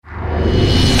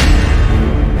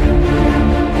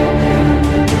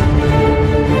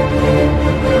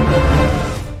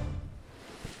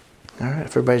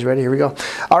If everybody's ready, here we go.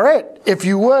 All right, if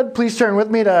you would, please turn with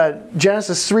me to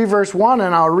Genesis 3, verse 1,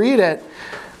 and I'll read it.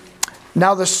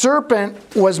 Now the serpent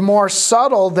was more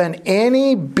subtle than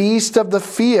any beast of the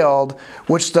field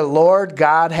which the Lord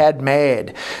God had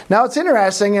made. Now it's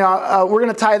interesting, we're going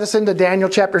to tie this into Daniel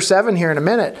chapter 7 here in a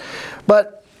minute.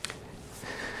 But,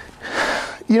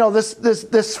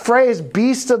 this phrase,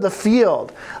 beast of the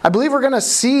field, I believe we're going to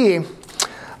see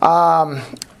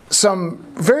some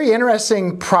very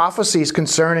interesting prophecies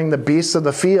concerning the beasts of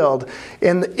the field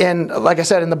in like I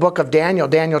said, in the book of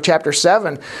Daniel chapter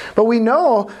 7. But we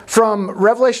know from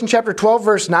Revelation chapter 12,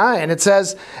 verse 9, it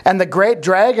says, "And the great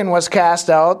dragon was cast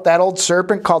out, that old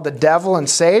serpent called the devil and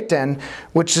Satan,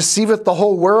 which deceiveth the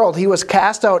whole world. He was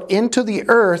cast out into the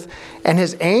earth, and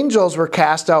his angels were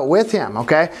cast out with him."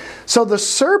 Okay? So the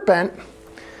serpent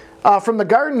from the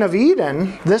Garden of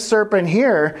Eden, this serpent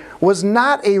here, was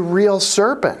not a real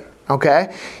serpent.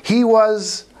 Okay? He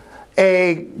was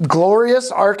a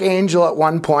glorious archangel at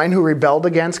one point who rebelled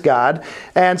against God.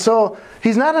 And so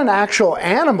he's not an actual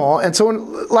animal. And so when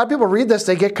a lot of people read this,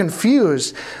 they get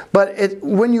confused. But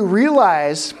when you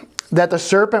realize that the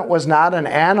serpent was not an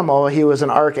animal, he was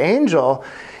an archangel.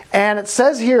 And it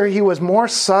says here he was more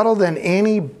subtle than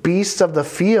any beast of the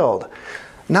field.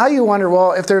 Now you wonder,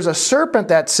 well, if there's a serpent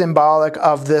that's symbolic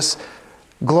of this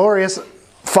glorious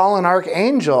fallen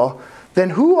archangel, then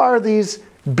who are these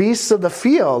beasts of the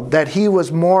field that he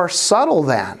was more subtle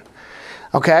than?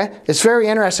 Okay? It's very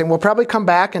interesting. We'll probably come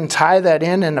back and tie that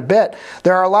in a bit.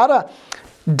 There are a lot of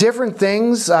different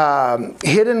things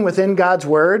hidden within God's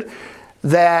Word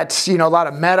that, a lot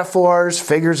of metaphors,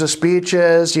 figures of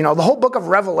speeches. The whole book of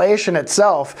Revelation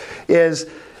itself is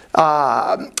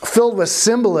filled with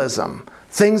symbolism.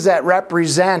 Things that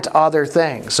represent other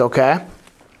things, okay?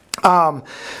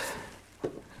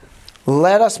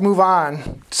 Let us move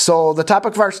on. So the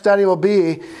topic of our study will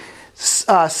be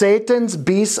Satan's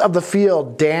beasts of the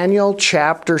field, Daniel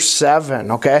chapter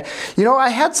 7, okay? I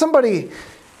had somebody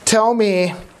tell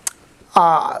me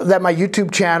that my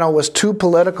YouTube channel was too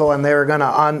political and they were going to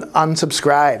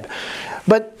unsubscribe.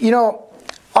 But, and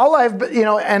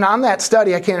on that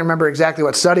study, I can't remember exactly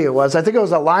what study it was. I think it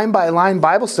was a line-by-line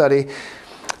Bible study.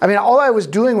 All I was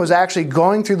doing was actually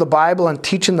going through the Bible and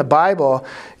teaching the Bible,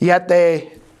 yet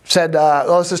they said,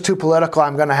 this is too political,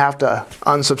 I'm going to have to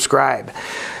unsubscribe.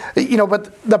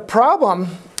 But the problem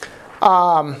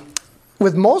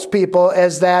with most people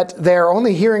is that they're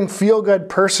only hearing feel-good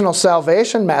personal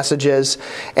salvation messages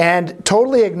and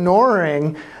totally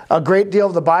ignoring a great deal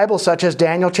of the Bible, such as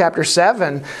Daniel chapter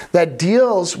 7, that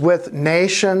deals with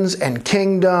nations and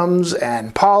kingdoms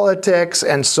and politics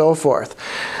and so forth.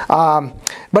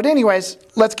 But anyways,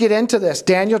 let's get into this.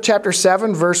 Daniel chapter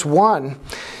 7, verse 1.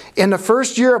 "In the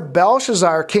first year of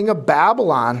Belshazzar, king of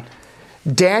Babylon,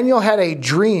 Daniel had a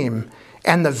dream,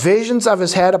 and the visions of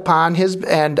his head upon his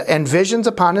and visions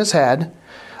upon his head,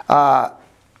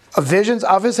 visions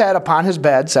of his head upon his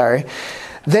bed.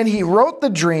 Then he wrote the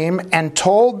dream and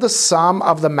told the sum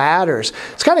of the matters."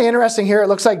 It's kind of interesting here. It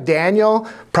looks like Daniel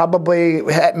probably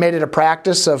made it a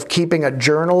practice of keeping a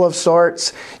journal of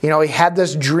sorts. He had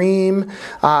this dream.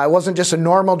 It wasn't just a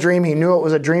normal dream. He knew it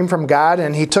was a dream from God,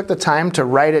 and he took the time to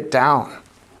write it down.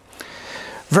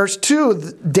 Verse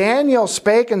 2, "Daniel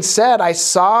spake and said, I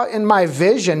saw in my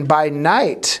vision by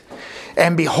night,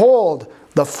 and behold,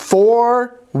 the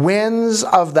four winds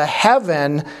of the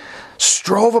heaven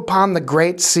strove upon the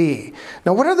great sea."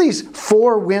 Now, what are these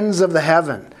four winds of the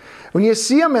heaven? When you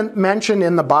see them mentioned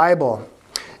in the Bible,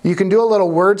 you can do a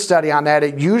little word study on that.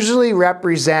 It usually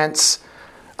represents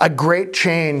a great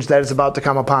change that is about to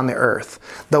come upon the earth.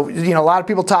 A lot of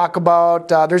people talk about,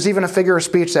 there's even a figure of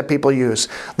speech that people use.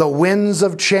 The winds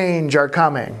of change are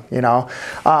coming,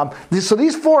 So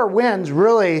these four winds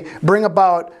really bring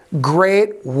about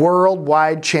great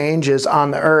worldwide changes on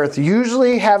the earth,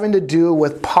 usually having to do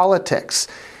with politics,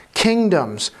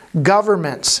 kingdoms,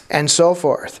 governments, and so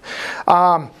forth.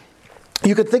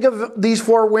 You could think of these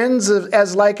four winds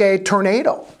as like a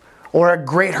tornado or a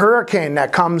great hurricane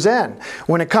that comes in.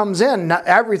 When it comes in,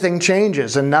 everything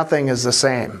changes and nothing is the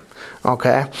same.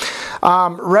 Okay?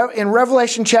 In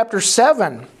Revelation chapter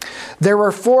 7, there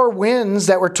were four winds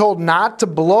that were told not to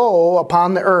blow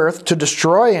upon the earth to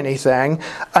destroy anything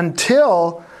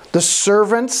until the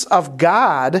servants of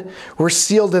God were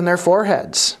sealed in their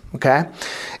foreheads. Okay?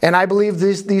 And I believe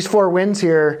these four winds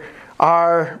here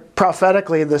are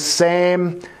prophetically the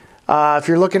same. If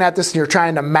you're looking at this and you're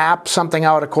trying to map something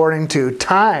out according to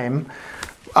time,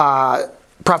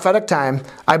 prophetic time,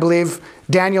 I believe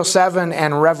Daniel 7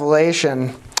 and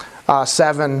Revelation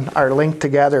 7 are linked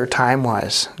together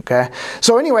time-wise. Okay.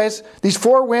 So, anyways, these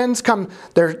 4 winds come.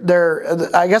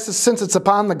 They're I guess since it's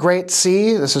upon the Great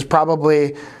Sea, this is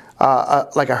probably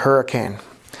like a hurricane.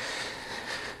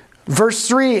 Verse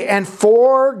 3, and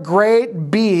 4 great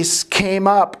beasts came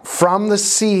up from the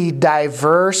sea,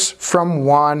 diverse from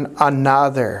one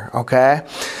another. Okay?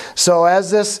 So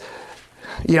as this,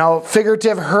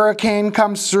 figurative hurricane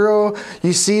comes through,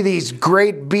 you see these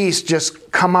great beasts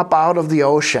just come up out of the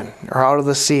ocean or out of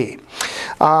the sea.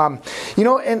 And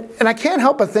I can't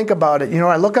help but think about it.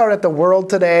 I look out at the world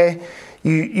today.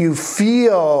 You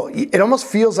feel, it almost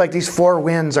feels like these 4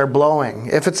 winds are blowing.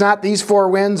 If it's not these 4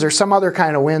 winds, there's some other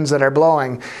kind of winds that are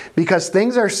blowing, because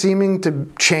things are seeming to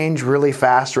change really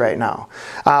fast right now.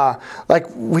 Like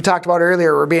we talked about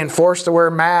earlier, we're being forced to wear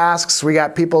masks. We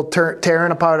got people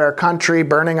tearing apart our country,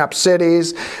 burning up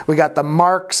cities. We got the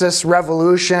Marxist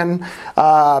revolution,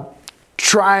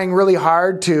 trying really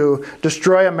hard to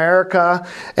destroy America.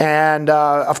 And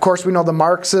of course we know the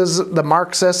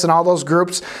Marxists and all those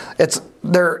groups,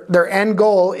 their end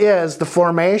goal is the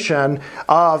formation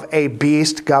of a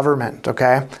beast government,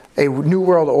 okay? A new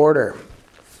world order.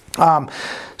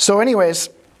 So anyways,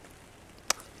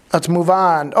 let's move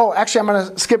on. Oh, actually I'm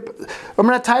going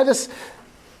to tie this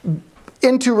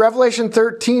into Revelation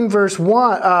 13 verse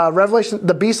 1,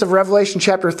 the beast of Revelation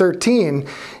chapter 13.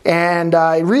 And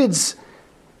it reads,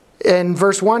 in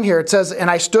verse 1 here, it says, and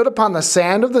I stood upon the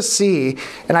sand of the sea,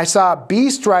 and I saw a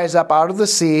beast rise up out of the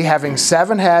sea, having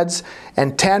 7 heads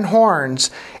and 10 horns,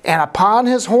 and upon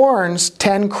his horns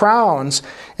 10 crowns,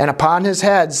 and upon his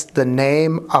heads the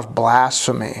name of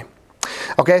blasphemy.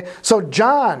 Okay, so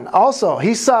John also,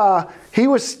 he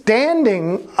was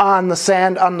standing on the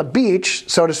sand, on the beach,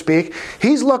 so to speak.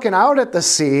 He's looking out at the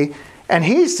sea, and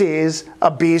he sees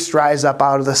a beast rise up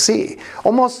out of the sea.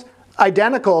 Almost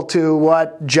identical to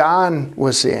what John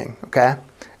was seeing, okay?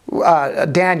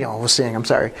 Daniel was seeing, I'm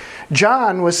sorry.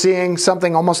 John was seeing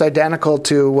something almost identical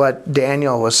to what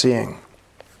Daniel was seeing.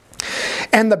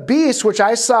 And the beast which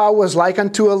I saw was like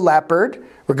unto a leopard.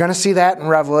 We're going to see that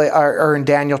in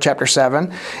Daniel chapter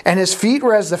 7. And his feet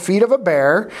were as the feet of a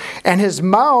bear, and his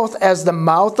mouth as the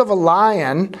mouth of a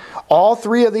lion. All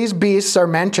 3 of these beasts are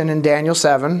mentioned in Daniel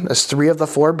 7 as 3 of the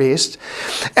 4 beasts.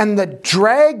 And the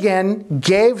dragon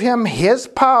gave him his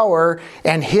power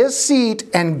and his seat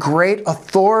and great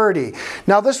authority.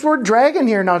 Now this word dragon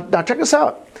here, now check this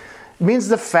out. It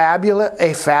means a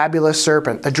fabulous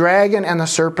serpent. The dragon and the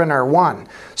serpent are one.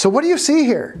 So what do you see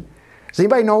here? Does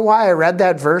anybody know why I read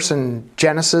that verse in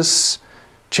Genesis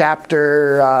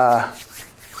chapter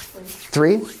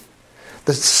 3?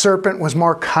 The serpent was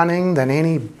more cunning than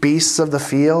any beasts of the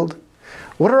field.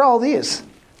 What are all these?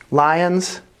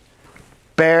 Lions,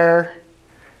 bear,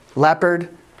 leopard.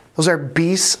 Those are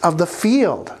beasts of the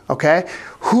field, okay?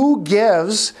 Who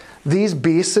gives these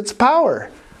beasts its power?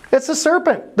 It's the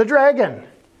serpent, the dragon.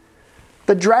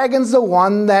 The dragon's the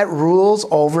one that rules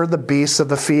over the beasts of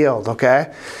the field,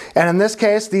 okay? And in this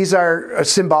case, these are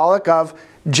symbolic of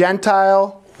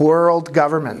Gentile world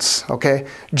governments, okay?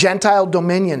 Gentile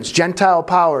dominions, Gentile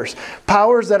powers.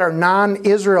 Powers that are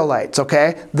non-Israelites,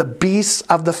 okay? The beasts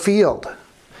of the field.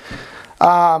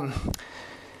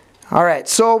 All right,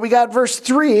 so we got verse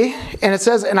 3, and it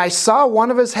says, and I saw one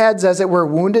of his heads as it were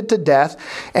wounded to death,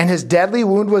 and his deadly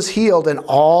wound was healed, and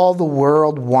all the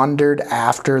world wondered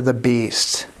after the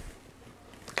beast.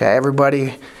 Okay,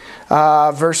 everybody.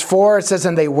 Verse 4, it says,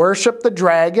 and they worshiped the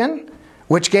dragon,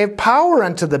 which gave power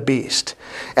unto the beast.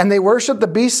 And they worshiped the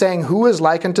beast, saying, who is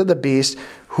like unto the beast?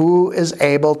 Who is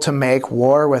able to make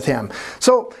war with him?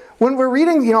 So, when we're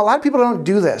reading, a lot of people don't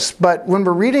do this, but when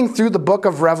we're reading through the book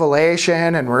of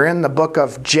Revelation, and we're in the book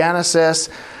of Genesis,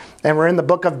 and we're in the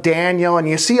book of Daniel, and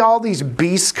you see all these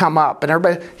beasts come up, and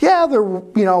everybody, they're,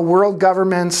 world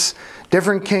governments,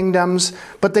 different kingdoms,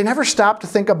 but they never stop to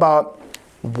think about,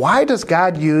 why does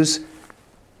God use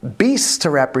beasts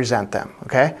to represent them,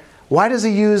 okay? Why does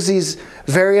he use these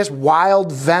various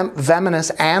wild, venomous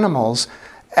animals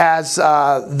as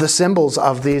the symbols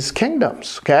of these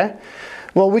kingdoms, okay?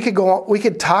 Well, we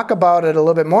could talk about it a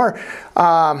little bit more.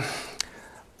 I'll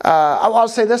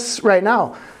say this right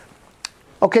now.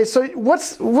 Okay, so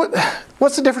what's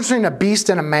the difference between a beast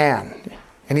and a man?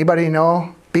 Anybody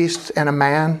know beast and a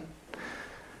man?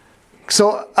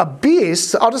 So a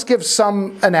beast, I'll just give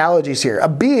some analogies here. A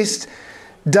beast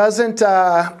doesn't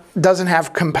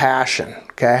have compassion,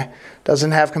 okay?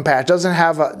 Doesn't have compassion. Doesn't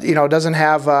have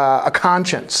a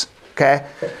conscience, okay?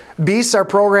 Beasts are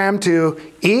programmed to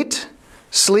eat,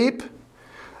 sleep,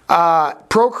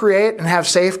 procreate, and have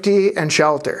safety and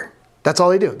shelter. That's all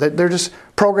they do. They're just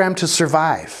programmed to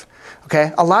survive.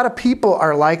 Okay? A lot of people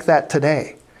are like that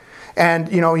today.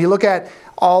 And, you look at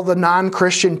all the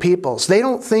non-Christian peoples. They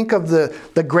don't think of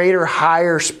the greater,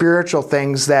 higher spiritual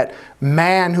things that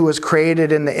man who was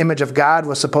created in the image of God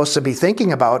was supposed to be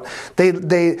thinking about.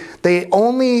 They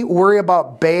only worry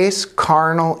about base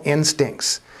carnal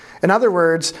instincts. In other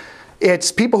words,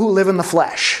 it's people who live in the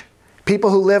flesh.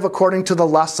 People who live according to the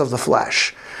lusts of the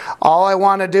flesh. All I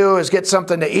want to do is get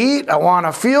something to eat. I want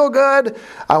to feel good.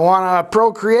 I want to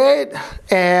procreate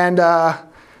and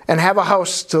have a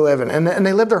house to live in. And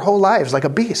they live their whole lives like a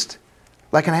beast,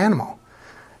 like an animal.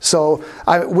 So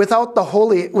without the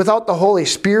Holy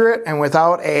Spirit and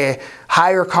without a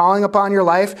higher calling upon your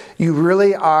life, you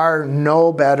really are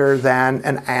no better than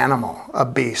an animal, a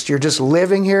beast. You're just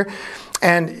living here.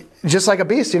 And just like a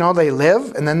beast, they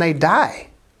live and then they die.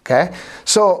 Okay?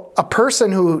 So a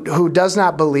person who does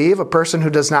not believe, a person who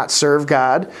does not serve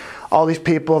God, all these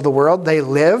people of the world, they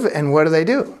live, and what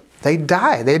do? They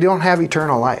die. They don't have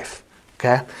eternal life.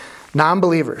 Okay?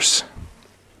 Non-believers.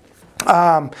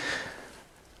 And,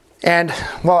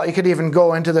 well, you could even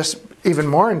go into this even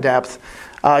more in depth.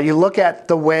 You look at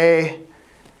the way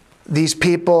these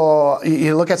people,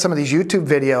 you look at some of these YouTube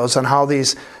videos on how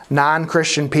these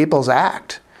non-Christian peoples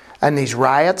act. And these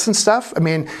riots and stuff. I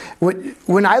mean,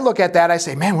 when I look at that, I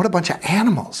say, man, what a bunch of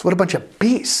animals. What a bunch of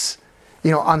beasts.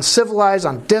 Uncivilized,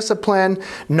 undisciplined,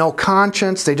 no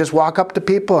conscience. They just walk up to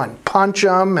people and punch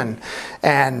them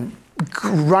and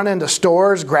run into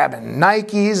stores grabbing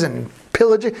Nikes and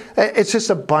pillaging. It's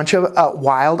just a bunch of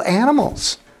wild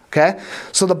animals. Okay?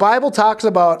 So the Bible talks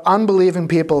about unbelieving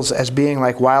peoples as being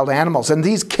like wild animals. And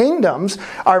these kingdoms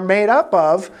are made up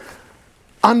of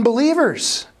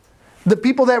unbelievers. The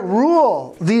people that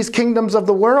rule these kingdoms of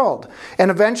the world and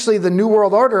eventually the New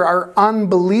World Order are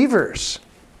unbelievers.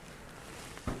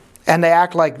 And they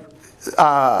act like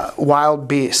wild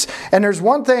beasts. And there's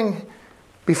one thing,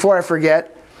 before I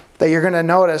forget, that you're going to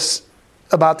notice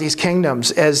about these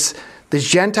kingdoms is these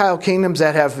Gentile kingdoms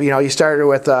that have, you started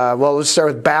with, let's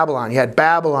start with Babylon. You had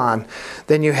Babylon.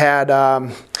 Then you had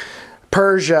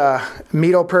Persia,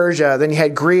 Medo-Persia, then you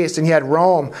had Greece, and you had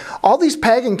Rome. All these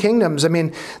pagan kingdoms, I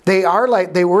mean, they were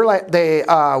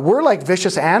like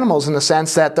vicious animals in the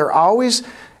sense that they're always,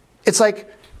 it's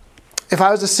like if I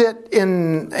was to sit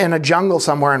in a jungle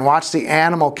somewhere and watch the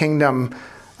animal kingdom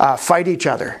fight each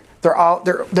other.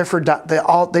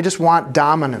 They just want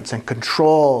dominance and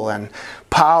control and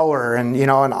power and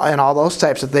and all those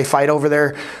types that they fight over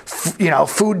their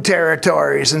food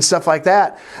territories and stuff like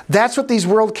that. That's what these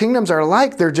world kingdoms are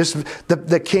like. They're just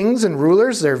the kings and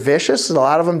rulers. They're vicious. A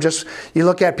lot of them you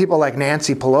look at people like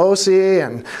Nancy Pelosi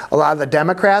and a lot of the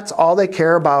Democrats. All they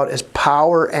care about is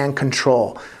power and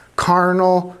control,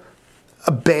 carnal,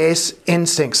 a base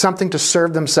instinct, something to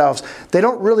serve themselves. They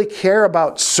don't really care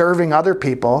about serving other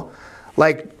people.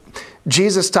 Like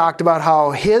Jesus talked about how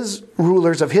his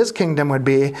rulers of his kingdom would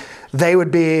be,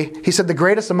 he said, the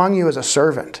greatest among you is a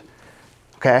servant.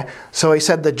 Okay? So he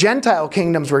said the Gentile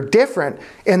kingdoms were different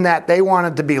in that they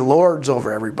wanted to be lords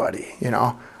over everybody,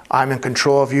 I'm in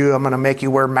control of you. I'm going to make you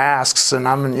wear masks and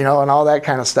and all that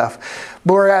kind of stuff.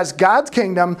 Whereas God's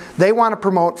kingdom, they want to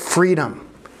promote freedom.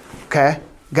 Okay?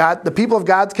 The people of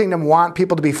God's kingdom want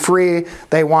people to be free.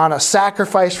 They want to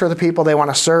sacrifice for the people. They want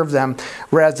to serve them.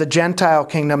 Whereas the Gentile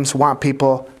kingdoms want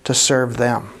people to serve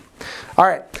them. All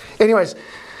right. Anyways,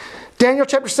 Daniel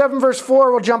chapter 7, verse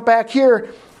 4, we'll jump back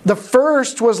here. The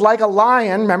first was like a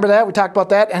lion, remember that? We talked about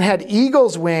that, and had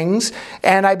eagle's wings.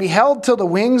 And I beheld till the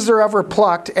wings thereof were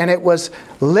plucked, and it was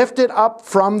lifted up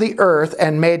from the earth,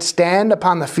 and made stand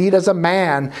upon the feet as a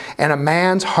man, and a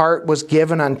man's heart was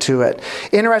given unto it.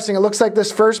 Interesting, it looks like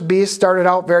this first beast started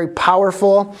out very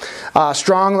powerful,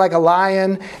 strong like a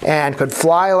lion, and could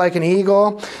fly like an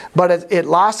eagle, but it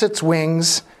lost its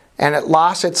wings, and it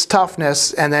lost its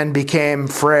toughness, and then became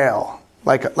frail.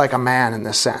 Like a man in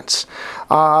this sense.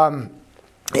 And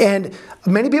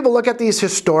many people look at these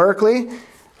historically,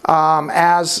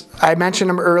 as I mentioned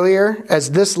them earlier,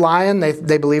 as this lion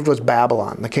they believed was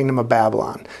Babylon, the kingdom of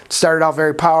Babylon. It started out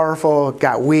very powerful,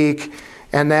 got weak,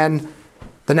 and then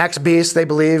the next beast they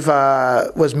believe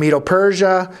was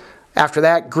Medo-Persia. After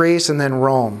that, Greece, and then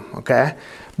Rome. Okay,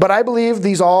 but I believe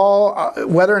these all,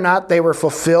 whether or not they were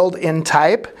fulfilled in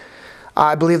type,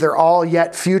 I believe they're all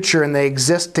yet future, and they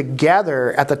exist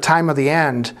together at the time of the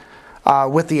end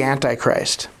with the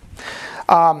Antichrist.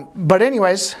 But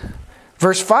anyways,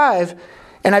 verse 5,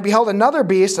 and I beheld another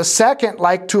beast, a second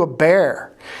like to a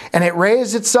bear, and it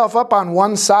raised itself up on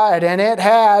one side, and it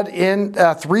had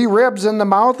 3 ribs in the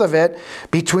mouth of it,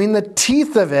 between the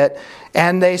teeth of it,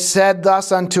 and they said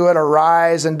thus unto it,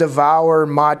 arise and devour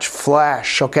much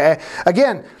flesh. Okay?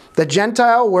 Again, the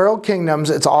Gentile world kingdoms,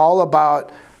 it's all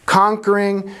about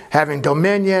conquering, having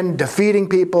dominion, defeating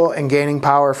people, and gaining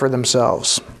power for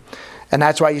themselves. And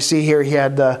that's why you see here he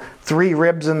had the 3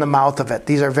 ribs in the mouth of it.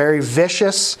 These are very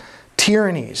vicious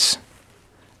tyrannies.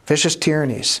 Vicious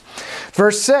tyrannies.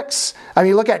 Verse 6, I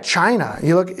mean, you look at China.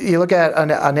 You look at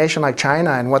a nation like China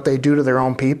and what they do to their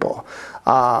own people.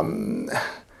 Trying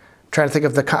to think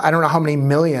of I don't know how many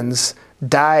millions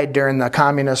died during the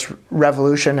communist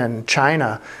revolution in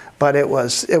China, but it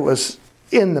was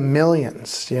in the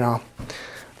millions,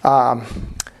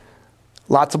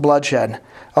 lots of bloodshed.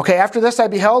 Okay, after this I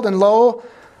beheld, and lo,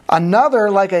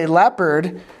 another like a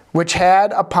leopard, which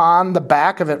had upon the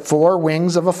back of it 4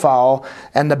 wings of a fowl,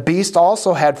 and the beast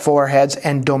also had 4 heads,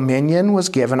 and dominion was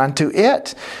given unto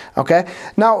it. Okay,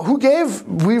 now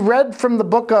we read from the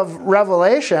book of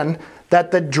Revelation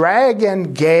that the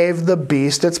dragon gave the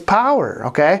beast its power.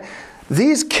 Okay,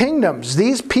 these kingdoms,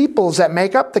 these peoples that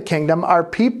make up the kingdom are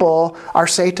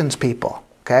Satan's people.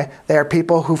 Okay, they are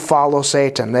people who follow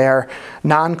Satan. They are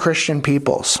non-Christian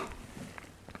peoples.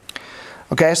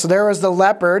 Okay, so there was the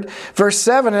leopard. Verse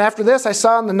 7, and after this I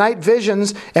saw in the night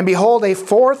visions, and behold, a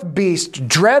 4th beast,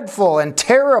 dreadful and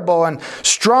terrible and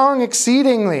strong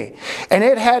exceedingly. And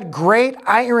it had great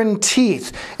iron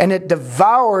teeth, and it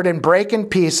devoured and brake in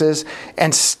pieces,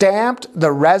 and stamped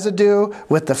the residue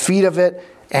with the feet of it.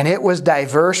 And it was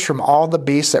diverse from all the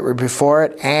beasts that were before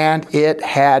it, and it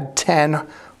had 10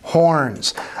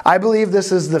 horns. I believe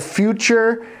this is the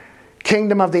future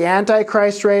kingdom of the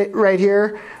Antichrist right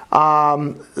here.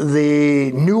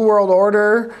 The New World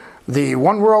Order, the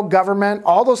one world government,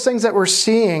 all those things that we're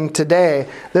seeing today,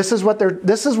 this is what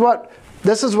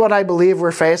I believe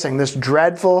we're facing, this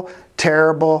dreadful,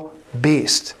 terrible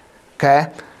beast.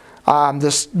 Okay?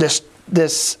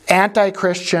 This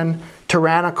anti-Christian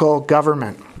tyrannical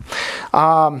government.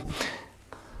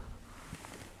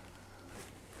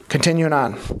 Continuing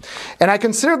on. And I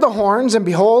considered the horns, and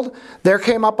behold, there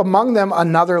came up among them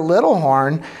another little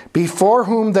horn, before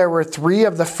whom there were 3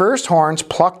 of the first horns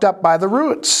plucked up by the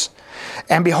roots.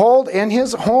 And behold, in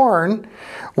his horn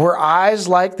were eyes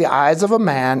like the eyes of a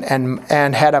man,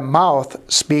 and had a mouth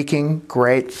speaking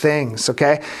great things.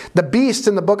 Okay? The beast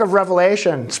in the book of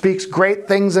Revelation speaks great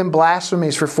things and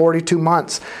blasphemies for 42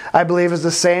 months. I believe is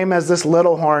the same as this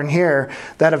little horn here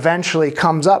that eventually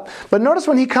comes up. But notice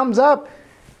when he comes up,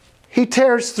 he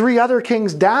tears 3 other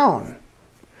kings down.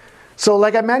 So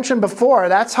like I mentioned before,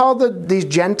 that's how these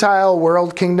Gentile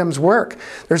world kingdoms work.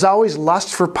 There's always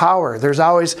lust for power. There's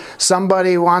always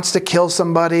somebody who wants to kill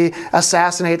somebody,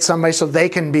 assassinate somebody so they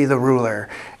can be the ruler,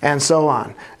 and so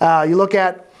on. You look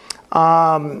at,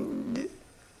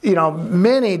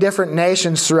 many different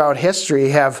nations throughout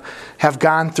history have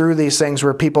gone through these things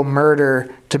where people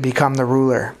murder to become the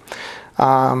ruler.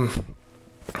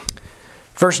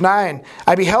 Verse 9,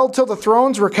 I beheld till the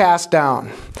thrones were cast down,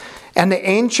 and the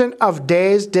Ancient of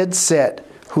Days did sit,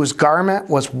 whose garment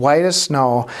was white as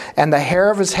snow, and the hair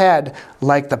of his head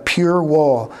like the pure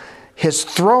wool. His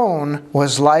throne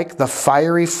was like the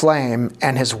fiery flame,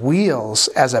 and his wheels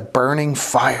as a burning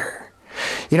fire.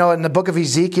 In the book of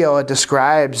Ezekiel, it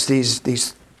describes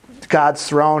these God's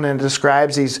throne, and it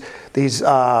describes these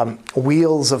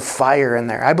wheels of fire in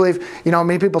there. I believe,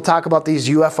 many people talk about these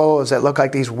UFOs that look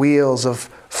like these wheels of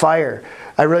fire.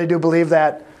 I really do believe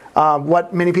that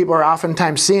what many people are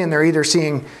oftentimes seeing, they're either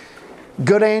seeing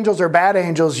good angels or bad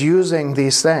angels using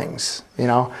these things,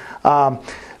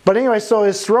 But anyway, so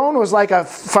his throne was like a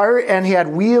fire, and he had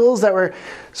wheels that were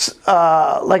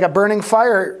like a burning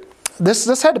fire. This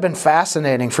had to have been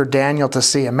fascinating for Daniel to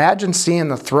see. Imagine seeing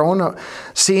the throne,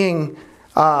 seeing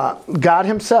God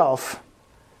himself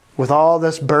with all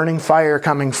this burning fire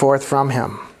coming forth from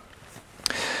him.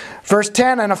 Verse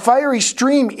 10, and a fiery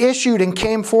stream issued and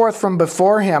came forth from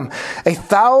before him.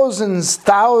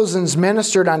 Thousands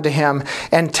ministered unto him,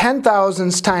 and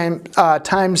 10,000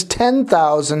 times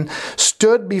 10,000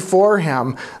 stood before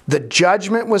him. The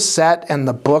judgment was set, and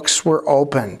the books were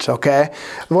opened. Okay,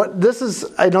 this is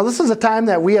a time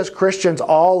that we as Christians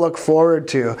all look forward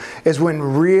to, is when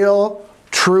real,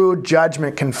 true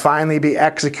judgment can finally be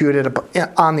executed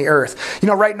on the earth.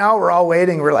 Right now we're all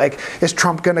waiting. We're like, is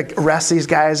Trump going to arrest these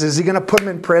guys? Is he going to put them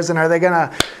in prison? Are they going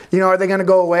to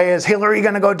go away? Is Hillary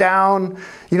going to go down?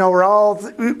 We're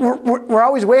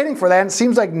always waiting for that, and it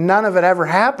seems like none of it ever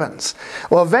happens.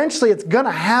 Well, eventually it's going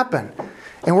to happen.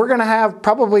 And we're going to have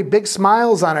probably big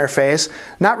smiles on our face,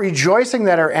 not rejoicing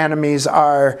that our enemies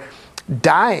are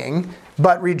dying,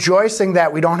 but rejoicing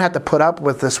that we don't have to put up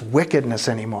with this wickedness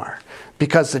anymore.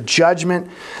 Because the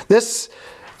judgment, this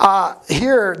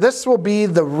Here, this will be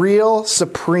the real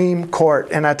Supreme Court.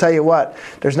 And I tell you what,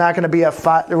 there's not going to be we're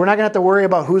not going to have to worry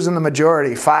about who's in the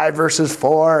majority, 5 versus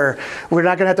 4. Or we're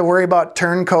not going to have to worry about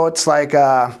turncoats like,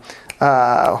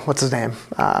 what's his name?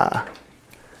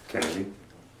 Kennedy.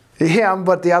 Him,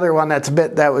 but the other one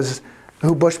that was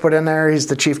who Bush put in there, he's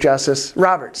the Chief Justice,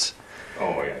 Roberts.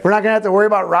 Oh, yeah. We're not going to have to worry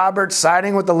about Roberts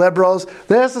siding with the liberals.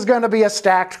 This is going to be a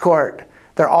stacked court.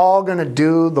 They're all going to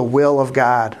do the will of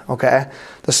God, okay?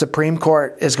 The Supreme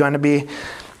Court is going to be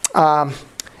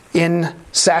in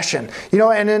session.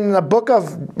 And in the book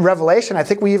of Revelation, I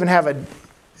think we even have an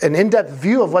in-depth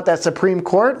view of what that Supreme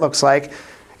Court looks like.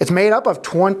 It's made up of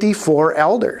 24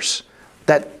 elders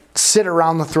that sit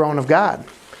around the throne of God.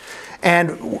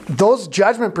 And those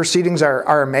judgment proceedings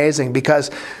are amazing because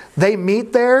they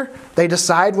meet there, they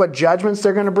decide what judgments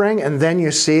they're going to bring, and then you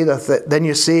see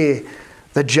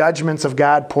the judgments of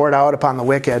God poured out upon the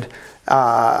wicked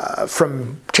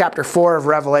from chapter 4 of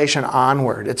Revelation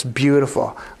onward. It's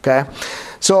beautiful. Okay,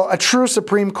 so a true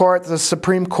Supreme Court, the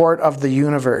Supreme Court of the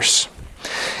universe.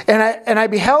 And I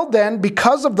beheld then,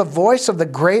 because of the voice of the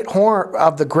great horn,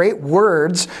 of the great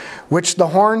words which the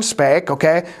horn spake.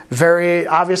 Okay, very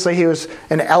obviously he was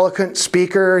an eloquent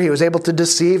speaker. He was able to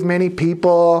deceive many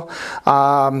people.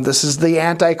 This is the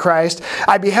Antichrist.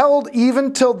 I beheld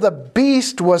even till the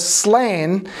beast was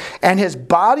slain, and his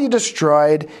body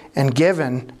destroyed and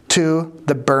given to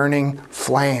the burning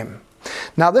flame.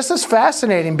 Now this is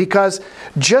fascinating because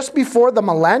just before the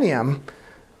millennium,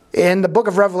 in the book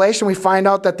of Revelation, we find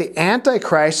out that the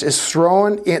Antichrist is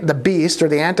thrown, the beast or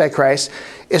the Antichrist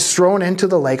is thrown into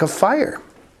the lake of fire.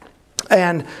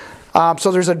 And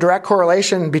so there's a direct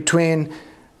correlation between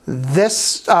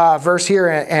this verse here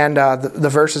and the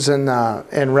verses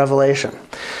in Revelation.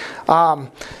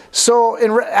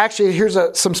 Actually, here's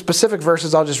some specific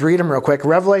verses. I'll just read them real quick.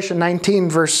 Revelation 19,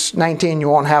 verse 19, you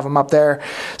won't have them up there.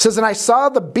 It says, "And I saw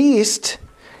the beast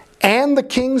and the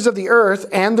kings of the earth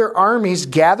and their armies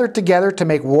gathered together to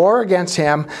make war against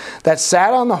him that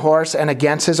sat on the horse and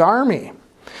against his army.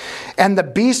 And the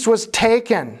beast was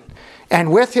taken,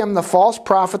 and with him the false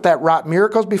prophet that wrought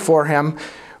miracles before him,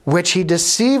 which he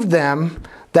deceived them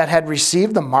that had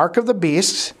received the mark of the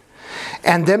beast,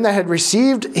 and them that had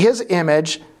received his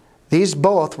image. These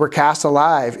both were cast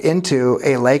alive into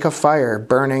a lake of fire,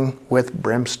 burning with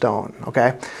brimstone."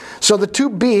 Okay, so the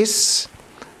two beasts,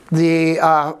 the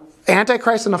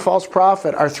Antichrist and the false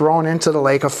prophet, are thrown into the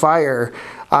lake of fire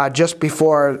just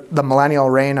before the millennial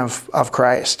reign of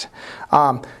Christ.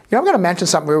 I'm going to mention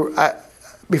something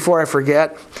before I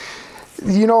forget.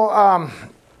 We're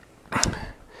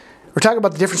talking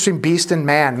about the difference between beast and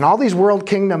man. And all these world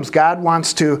kingdoms, God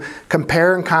wants to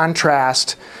compare and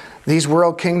contrast these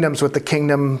world kingdoms with the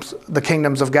kingdoms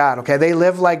of God. Okay, they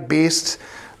live like beasts.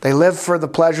 They live for the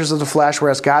pleasures of the flesh,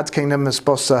 whereas God's kingdom is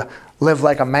supposed to live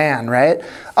like a man, right?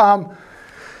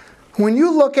 When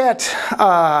you look at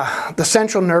the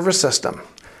central nervous system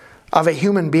of a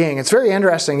human being, it's very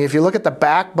interesting. If you look at the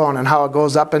backbone and how it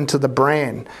goes up into the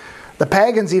brain, the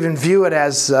pagans even view it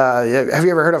as, have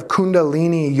you ever heard of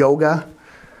Kundalini yoga?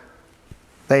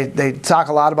 They talk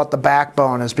a lot about the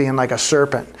backbone as being like a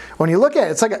serpent. When you look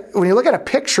at it, when you look at a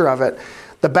picture of it,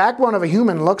 the backbone of a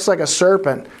human looks like a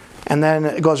serpent, and then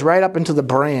it goes right up into the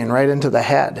brain, right into the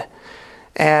head.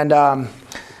 And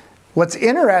what's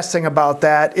interesting about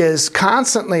that is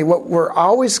constantly, what we're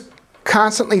always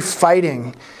constantly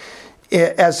fighting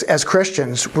as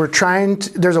Christians,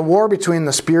 there's a war between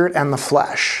the spirit and the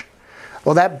flesh.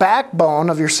 Well, that backbone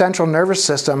of your central nervous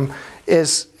system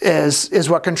is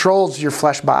what controls your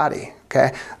flesh body.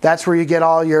 Okay, that's where you get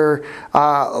all your.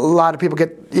 A lot of people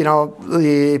get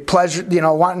the pleasure,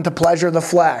 wanting to pleasure the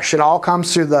flesh. It all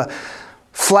comes through the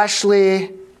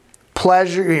fleshly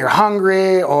pleasure. You're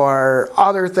hungry or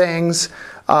other things.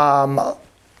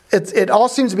 It all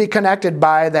seems to be connected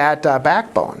by that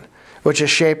backbone, which is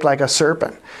shaped like a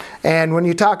serpent. And when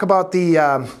you talk about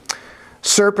the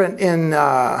serpent in,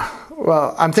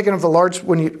 I'm thinking of the Lord's.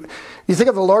 When you think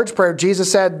of the Lord's Prayer,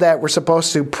 Jesus said that we're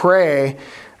supposed to pray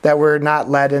that we're not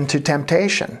led into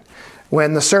temptation.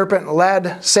 When the serpent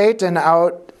led Satan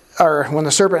out, or when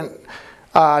the serpent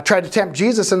tried to tempt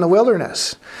Jesus in the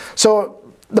wilderness. So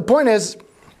the point is,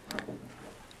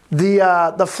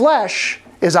 the flesh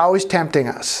is always tempting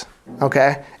us.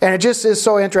 Okay, and it just is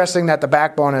so interesting that the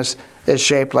backbone is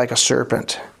shaped like a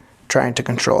serpent, trying to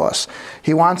control us.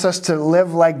 He wants us to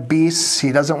live like beasts.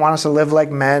 He doesn't want us to live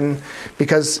like men,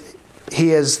 because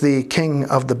he is the king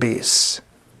of the beasts,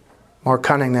 more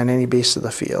cunning than any beast of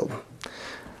the field.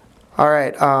 All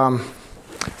right,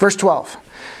 verse 12.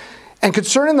 And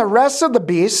concerning the rest of the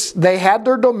beasts, they had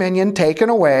their dominion taken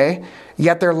away,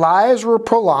 yet their lives were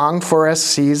prolonged for a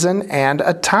season and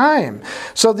a time.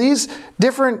 So these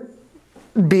different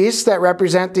beasts that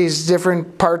represent these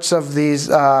different parts of these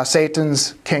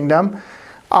Satan's kingdom,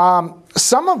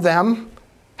 some of them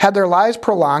had their lives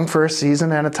prolonged for a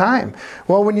season and a time.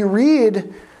 Well, when you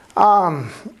read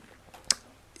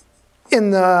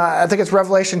I think it's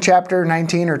Revelation chapter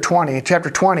 19 or 20, chapter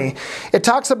 20, it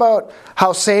talks about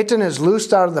how Satan is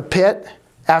loosed out of the pit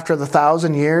after the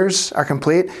 1,000 years are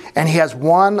complete, and he has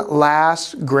one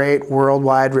last great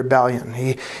worldwide rebellion.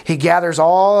 He gathers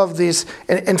all of these,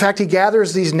 in fact, he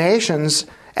gathers these nations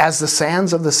as the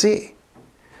sands of the sea.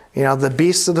 You know, the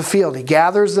beasts of the field. He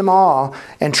gathers them all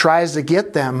and tries to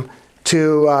get them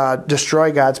to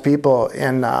destroy God's people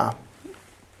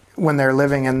when they're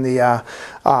living in the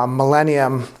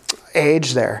millennium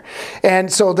age there.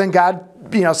 And so then God,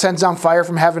 sends down fire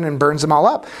from heaven and burns them all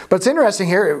up. But it's interesting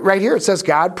here, right here it says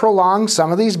God prolongs some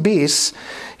of these beasts.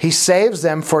 He saves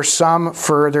them for some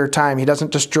further time. He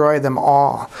doesn't destroy them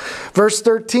all. Verse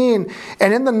 13,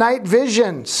 and in the night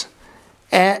visions,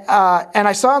 and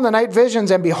I saw in the night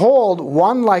visions, and behold,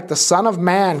 one like the Son of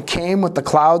Man came with the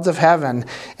clouds of heaven,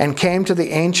 and came to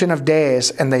the Ancient of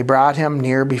Days, and they brought him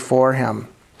near before him.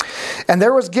 And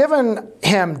there was given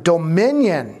him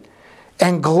dominion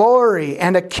and glory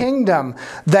and a kingdom,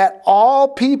 that all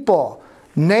people,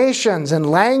 nations, and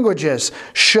languages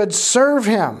should serve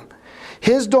him.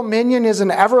 His dominion is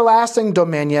an everlasting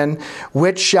dominion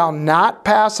which shall not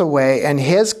pass away, and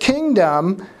his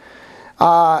kingdom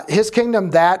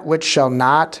that which shall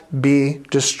not be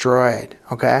destroyed.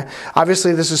 Okay?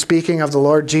 Obviously, this is speaking of the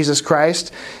Lord Jesus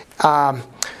Christ. But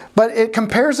it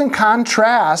compares and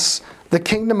contrasts the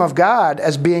kingdom of God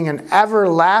as being an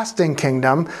everlasting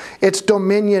kingdom. Its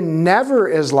dominion never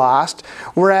is lost,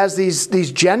 whereas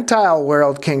these Gentile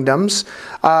world kingdoms,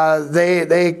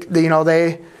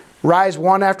 they rise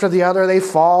one after the other, they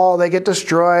fall, they get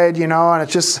destroyed, and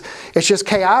it's just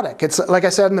chaotic. It's like I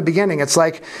said in the beginning, it's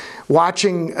like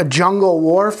watching a jungle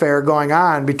warfare going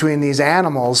on between these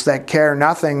animals that care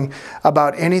nothing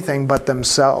about anything but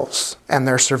themselves and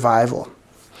their survival.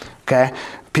 Okay?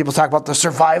 People talk about the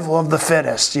survival of the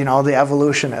fittest, the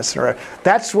evolutionists.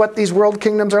 That's what these world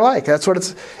kingdoms are like. That's what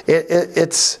it's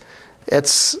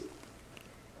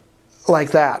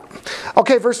like that.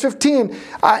 Okay, verse 15.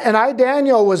 And I,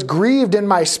 Daniel, was grieved in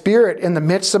my spirit in the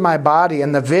midst of my body,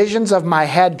 and the visions of my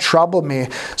head troubled me.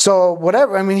 So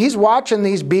whatever, he's watching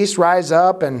these beasts rise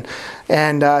up, and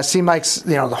seemed like,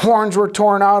 the horns were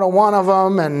torn out of one of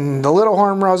them, and the little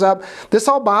horn rose up. This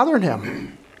all bothered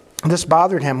him. This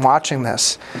bothered him watching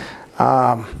this.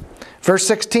 Verse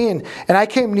 16, and I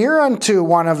came near unto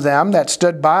one of them that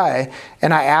stood by,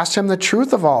 and I asked him the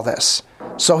truth of all this.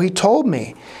 So he told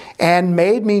me, and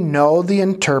made me know the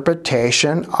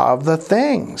interpretation of the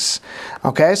things.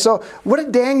 Okay, so what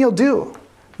did Daniel do?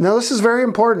 Now this is very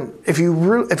important. If you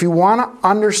want to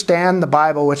understand the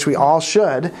Bible, which we all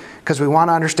should, because we want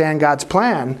to understand God's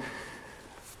plan,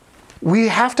 we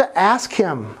have to ask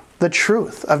him the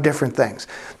truth of different things.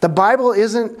 The Bible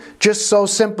isn't just so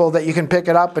simple that you can pick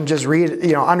it up and just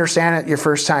read, understand it your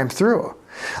first time through.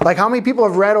 Like, how many people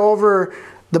have read over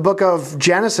the book of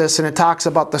Genesis and it talks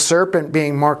about the serpent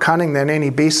being more cunning than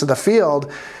any beast of the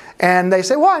field, and they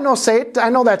say, well, I know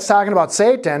that's talking about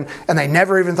Satan, and they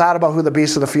never even thought about who the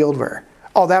beasts of the field were.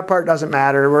 Oh, that part doesn't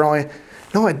matter.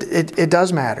 No, it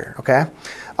does matter, okay?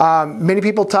 Many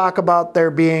people talk about there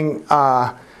being,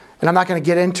 and I'm not going to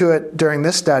get into it during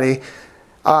this study,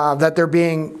 that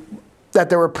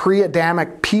there were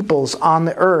pre-Adamic peoples on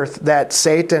the earth that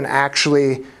Satan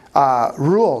actually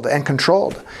ruled and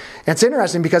controlled. And it's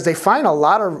interesting because they find a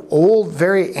lot of old,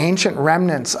 very ancient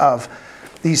remnants of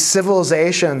these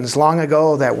civilizations long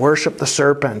ago that worship the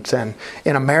serpent, and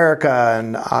in America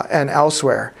and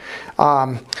elsewhere.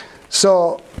 But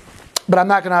I'm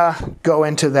not going to go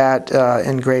into that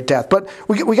in great depth. But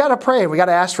we got to pray. We got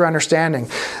to ask for understanding.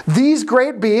 These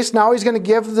great beasts. Now he's going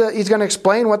to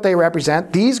explain what they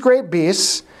represent. These great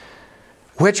beasts,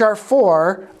 which are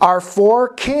four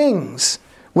kings,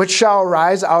 which shall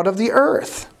arise out of the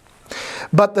earth.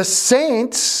 But the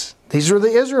saints, these are the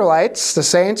Israelites, the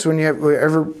saints.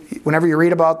 Whenever you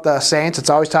read about the saints, it's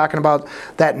always talking about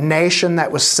that nation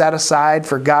that was set aside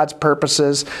for God's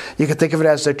purposes. You could think of it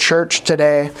as the church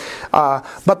today.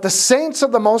 But the saints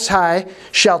of the Most High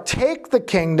shall take the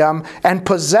kingdom and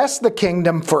possess the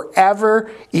kingdom forever,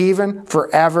 even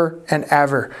forever and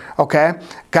ever. Okay?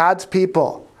 God's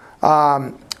people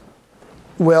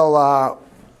will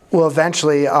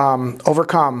eventually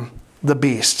overcome the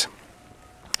beast.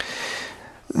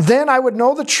 Then I would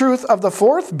know the truth of the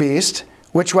fourth beast,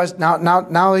 which was,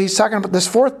 now he's talking about this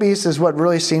fourth beast is what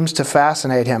really seems to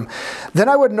fascinate him. Then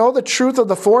I would know the truth of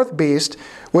the fourth beast,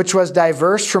 which was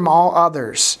diverse from all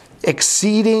others,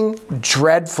 exceeding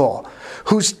dreadful,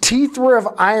 whose teeth were of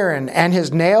iron and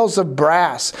his nails of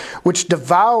brass, which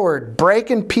devoured,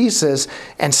 brake in pieces,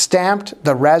 and stamped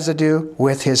the residue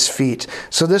with his feet.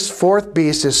 So this fourth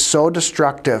beast is so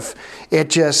destructive. It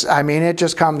just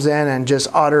comes in and just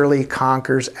utterly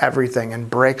conquers everything and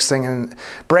breaks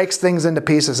things into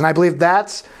pieces. And I believe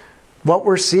that's what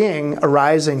we're seeing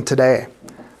arising today.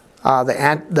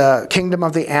 The kingdom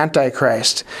of the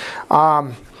Antichrist.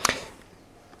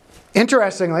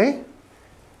 Interestingly,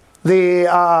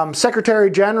 the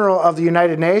Secretary General of the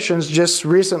United Nations just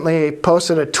recently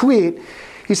posted a tweet.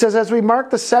 He says, as we mark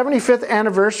the 75th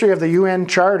anniversary of the UN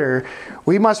Charter,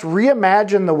 we must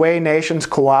reimagine the way nations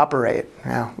cooperate.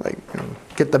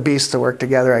 Get the beasts to work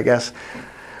together, I guess.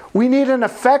 We need an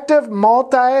effective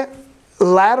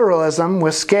multilateralism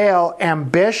with scale,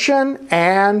 ambition,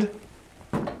 and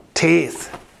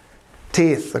teeth.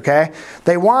 Teeth, okay?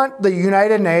 They want the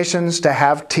United Nations to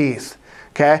have teeth.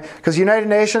 Okay? Because the United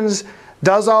Nations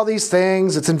does all these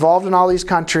things, it's involved in all these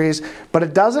countries, but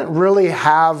it doesn't really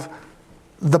have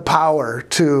the power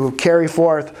to carry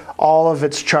forth all of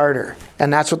its charter.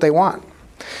 And that's what they want.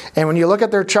 And when you look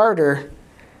at their charter,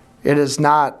 it is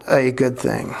not a good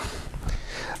thing.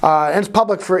 And it's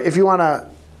public if you want to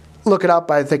look it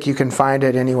up, I think you can find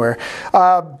it anywhere.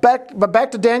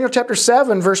 Back to Daniel chapter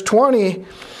 7, verse 20.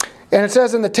 And it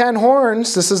says, in the 10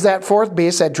 horns, this is that fourth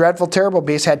beast, that dreadful, terrible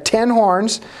beast, had 10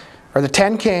 horns, or the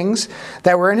 10 kings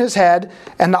that were in his head,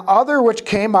 and the other which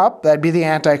came up, that'd be the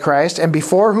Antichrist, and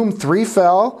before whom 3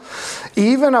 fell,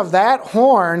 even of that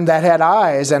horn that had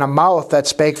eyes and a mouth that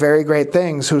spake very great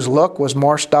things, whose look was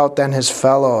more stout than his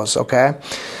fellows. Okay?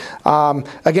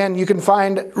 Again, you can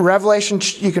find out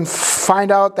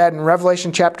that in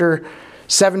Revelation chapter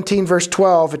 17, verse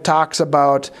 12, it talks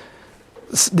about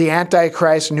the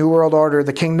Antichrist, New World Order,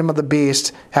 the kingdom of the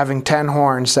beast, having 10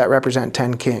 horns that represent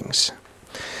 10 kings.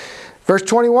 Verse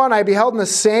 21, I beheld in the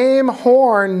same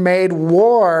horn made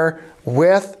war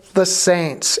with the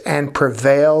saints and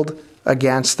prevailed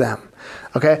against them.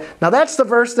 Okay, now that's the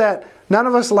verse that none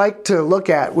of us like to look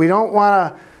at. We don't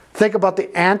want to think about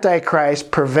the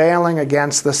Antichrist prevailing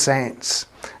against the saints.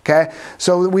 Okay,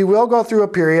 so we will go through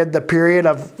the period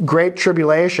of great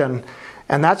tribulation.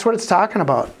 And that's what it's talking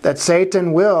about, that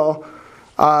Satan will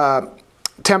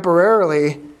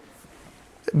temporarily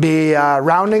be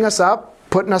rounding us up,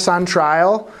 putting us on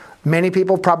trial. Many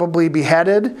people probably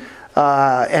beheaded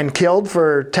and killed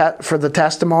for the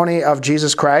testimony of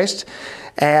Jesus Christ,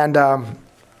 and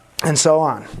so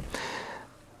on.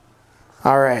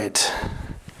 All right.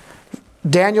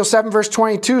 Daniel 7 verse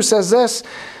 22 says this,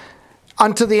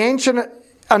 until the Ancient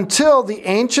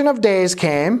of Days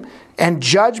came, and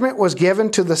judgment was given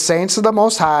to the saints of the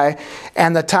Most High,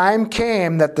 and the time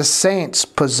came that the saints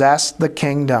possessed the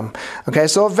kingdom. Okay,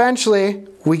 so eventually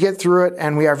we get through it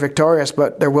and we are victorious,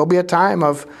 but there will be a time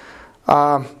of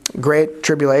great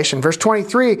tribulation. Verse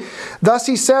 23, thus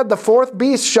he said, the fourth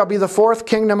beast shall be the fourth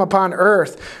kingdom upon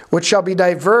earth, which shall be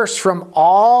diverse from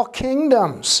all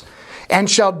kingdoms, and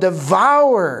shall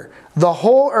devour the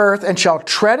whole earth, and shall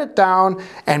tread it down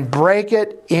and break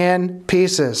it in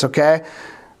pieces. Okay?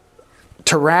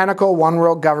 Tyrannical one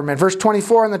world government. Verse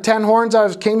 24, and the 10 horns out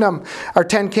of his kingdom are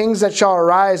 10 kings that shall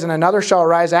arise, and another shall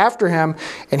arise after him,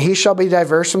 and he shall be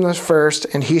diverse from the first,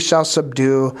 and he shall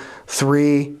subdue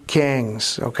 3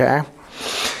 kings. Okay?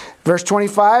 Verse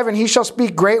 25, and he shall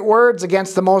speak great words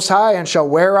against the Most High, and shall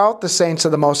wear out the saints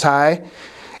of the Most High,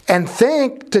 and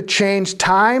think to change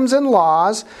times and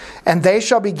laws, and they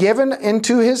shall be given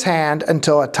into his hand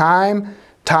until a time,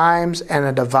 times, and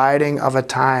a dividing of a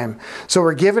time. So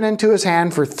we're given into his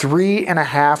hand for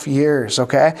 3.5 years,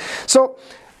 okay? So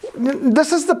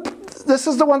this is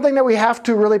the one thing that we have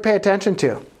to really pay attention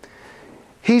to.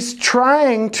 He's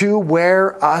trying to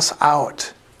wear us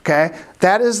out. Okay,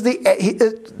 that is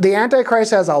the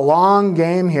Antichrist has a long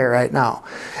game here right now,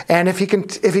 and if he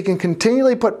can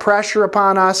continually put pressure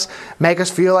upon us, make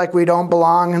us feel like we don't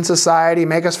belong in society,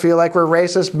 make us feel like we're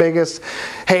racist, bigots,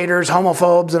 haters,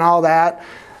 homophobes, and all that.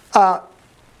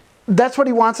 That's what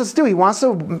he wants us to do. He wants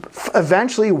to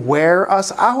eventually wear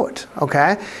us out.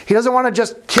 Okay, he doesn't want to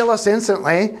just kill us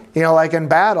instantly. Like in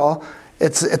battle,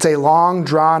 it's a long,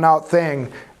 drawn out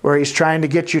thing where he's trying to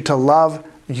get you to love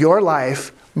your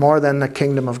life more than the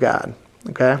kingdom of God.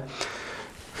 Okay?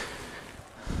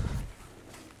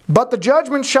 But the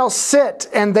judgment shall sit,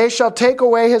 and they shall take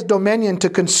away his dominion to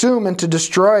consume and to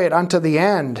destroy it unto the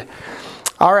end.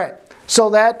 All right. So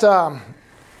that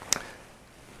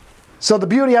So the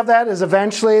beauty of that is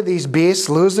eventually these beasts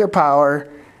lose their power,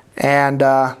 and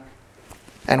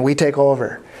we take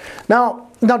over. Now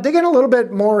digging a little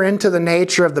bit more into the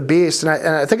nature of the beast, and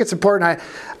I think it's important.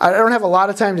 I don't have a lot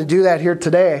of time to do that here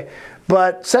today,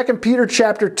 but 2 Peter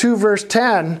chapter 2 verse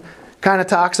 10 kind of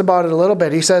talks about it a little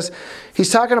bit. He says,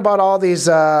 he's talking about all these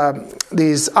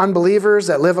unbelievers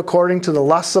that live according to the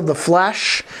lusts of the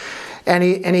flesh, and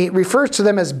he refers to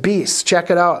them as beasts.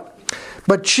 Check it out.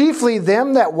 But chiefly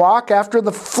them that walk after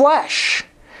the flesh,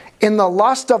 in the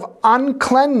lust of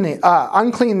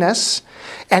uncleanness,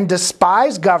 and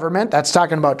despise government. That's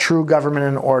talking about true government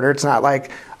and order. It's not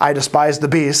like I despise the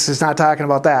beasts. It's not talking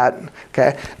about that.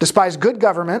 Okay. Despise good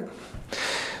government.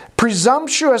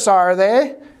 Presumptuous are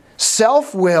they,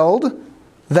 self-willed.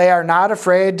 They are not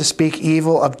afraid to speak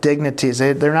evil of dignities.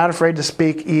 They're not afraid to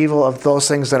speak evil of those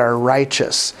things that are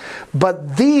righteous.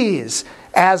 But these,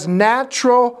 as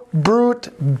natural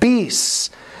brute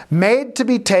beasts, made to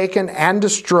be taken and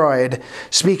destroyed,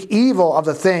 speak evil of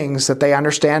the things that they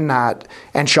understand not,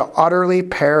 and shall utterly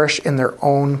perish in their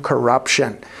own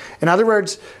corruption. In other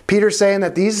words, Peter's saying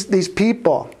that these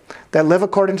people that live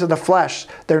according to the flesh,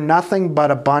 they're nothing but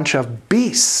a bunch of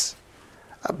beasts,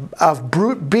 of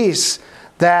brute beasts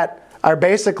that are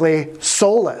basically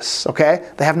soulless, okay?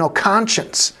 They have no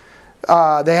conscience.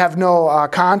 They have no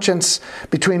conscience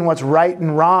between what's right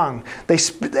and wrong.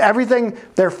 Everything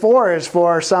they're for is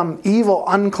for some evil,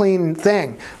 unclean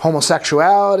thing.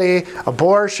 Homosexuality,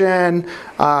 abortion,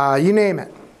 you name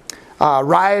it.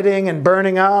 Rioting and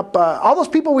burning up. All those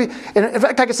people in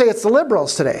fact, I could say it's the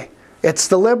liberals today. It's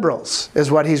the liberals is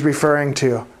what he's referring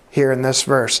to here in this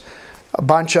verse. A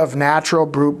bunch of natural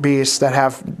brute beasts that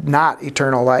have not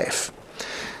eternal life.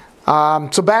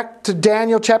 So back to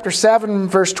Daniel chapter 7,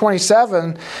 verse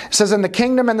 27, it says, "And the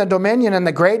kingdom and the dominion and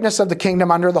the greatness of the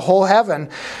kingdom under the whole heaven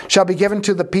shall be given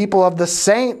to the people of the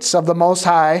saints of the Most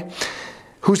High,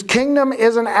 whose kingdom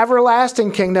is an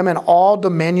everlasting kingdom, and all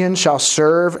dominions shall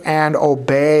serve and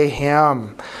obey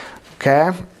him."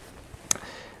 Okay?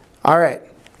 All right.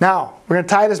 Now, we're going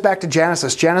to tie this back to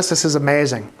Genesis. Genesis is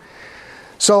amazing.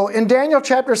 So in Daniel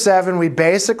chapter 7, we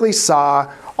basically saw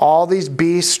all these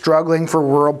beasts struggling for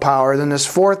world power. Then this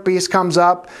fourth beast comes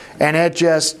up, and it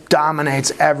just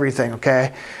dominates everything,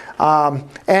 okay?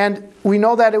 And we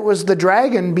know that it was the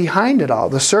dragon behind it all.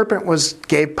 The serpent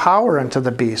gave power unto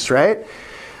the beast, right?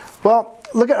 Well,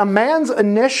 look at a man's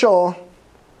initial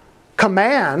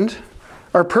command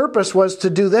or purpose was to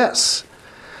do this.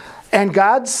 And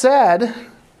God said,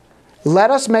 "Let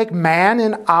us make man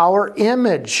in our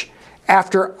image,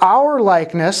 after our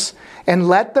likeness, and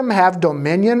let them have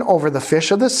dominion over the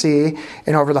fish of the sea,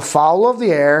 and over the fowl of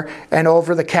the air, and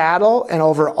over the cattle, and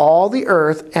over all the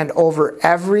earth, and over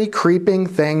every creeping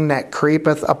thing that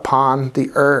creepeth upon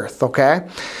the earth." Okay?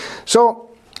 So,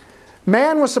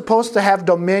 man was supposed to have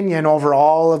dominion over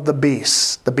all of the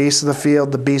beasts of the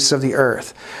field, the beasts of the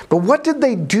earth. But what did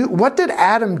they do? What did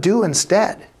Adam do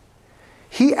instead?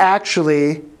 He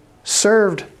actually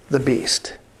served the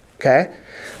beast. Okay?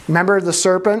 Remember the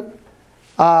serpent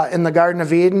in the Garden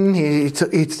of Eden?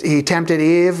 He tempted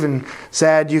Eve and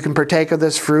said, "You can partake of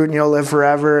this fruit and you'll live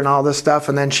forever," and all this stuff.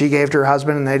 And then she gave to her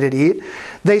husband and they did eat.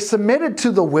 They submitted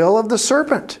to the will of the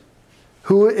serpent,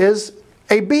 who is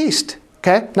a beast.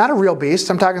 Okay? Not a real beast.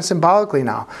 I'm talking symbolically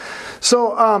now.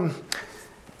 So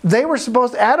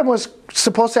Adam was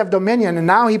supposed to have dominion, and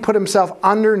now he put himself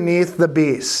underneath the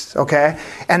beast. Okay?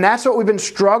 And that's what we've been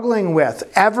struggling with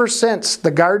ever since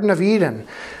the Garden of Eden.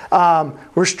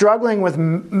 We're struggling with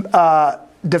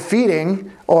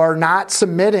defeating or not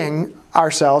submitting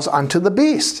ourselves unto the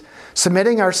beast.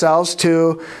 Submitting ourselves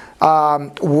to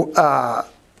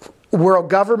world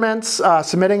governments,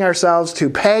 submitting ourselves to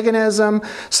paganism,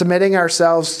 submitting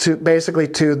ourselves to basically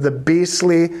to the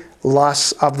beastly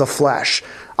lusts of the flesh,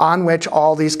 on which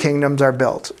all these kingdoms are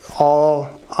built. All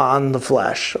on the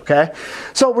flesh, okay?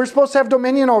 So we're supposed to have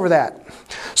dominion over that.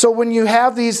 So when you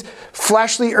have these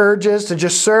fleshly urges to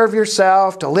just serve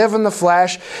yourself, to live in the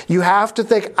flesh, you have to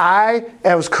think, I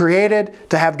was created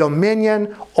to have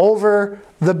dominion over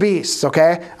the beasts,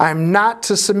 okay? I'm not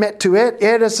to submit to it.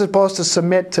 It is supposed to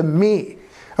submit to me,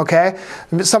 okay?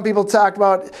 Some people talk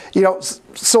about,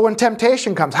 so when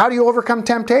temptation comes, how do you overcome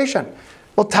temptation?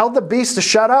 Well, tell the beast to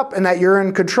shut up and that you're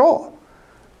in control,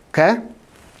 okay?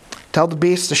 Tell the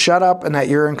beast to shut up and that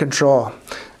you're in control.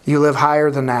 You live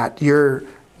higher than that. You're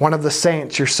one of the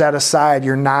saints. You're set aside.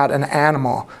 You're not an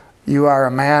animal. You are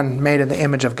a man made in the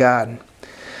image of God.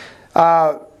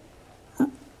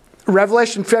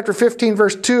 Revelation chapter 15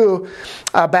 verse 2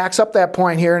 backs up that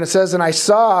point here, and it says, "And I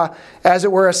saw as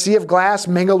it were a sea of glass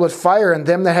mingled with fire, and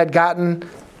them that had gotten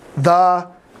the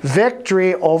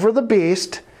victory over the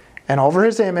beast and over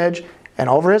his image and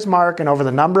over his mark and over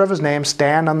the number of his name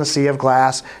stand on the sea of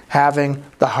glass, having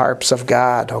the harps of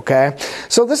God. Okay?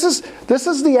 So this is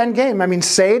the end game. I mean,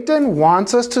 Satan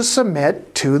wants us to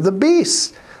submit to the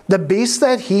beast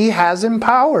that he has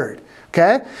empowered.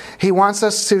 Okay? He wants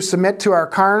us to submit to our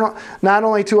carnal, not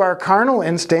only to our carnal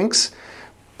instincts,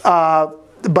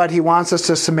 but he wants us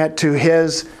to submit to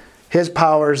his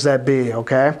powers that be.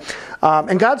 Okay?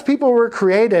 And God's people were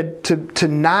created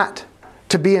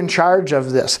to be in charge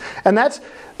of this.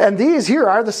 And these here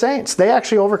are the saints. They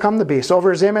actually overcome the beast.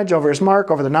 Over his image, over his mark,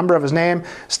 over the number of his name,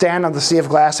 stand on the sea of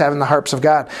glass having the harps of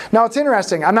God. Now it's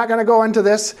interesting. I'm not going to go into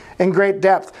this in great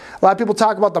depth. A lot of people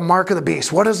talk about the mark of the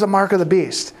beast. What is the mark of the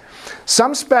beast?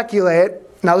 Some speculate,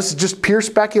 now this is just pure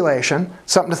speculation,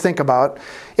 something to think about.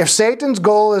 If Satan's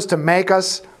goal is to make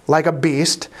us like a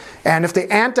beast, and if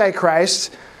the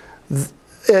Antichrist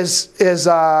is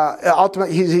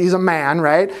ultimately, he's a man,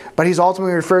 right? But he's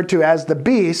ultimately referred to as the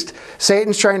beast.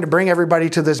 Satan's trying to bring everybody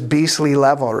to this beastly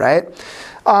level, right?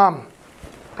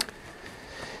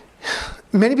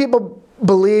 Many people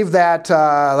believe that,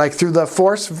 like through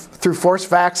force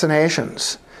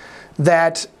vaccinations,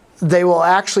 that they will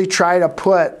actually try to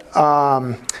put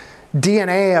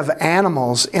DNA of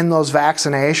animals in those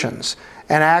vaccinations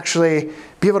and actually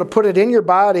be able to put it in your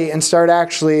body and start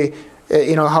actually,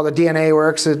 you know how the DNA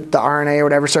works, the RNA or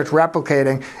whatever starts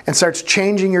replicating and starts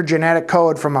changing your genetic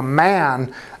code from a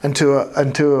man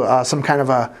into some kind of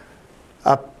a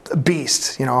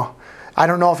beast. You know, I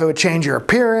don't know if it would change your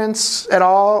appearance at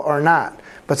all or not,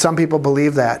 but some people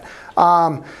believe that.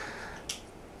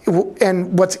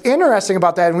 And what's interesting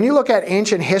about that, when you look at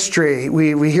ancient history,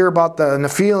 we hear about the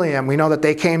Nephilim. We know that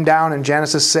they came down in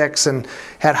Genesis 6 and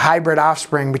had hybrid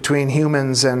offspring between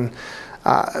humans and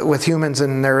with humans,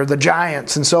 and they're the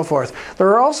giants and so forth. There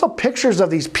are also pictures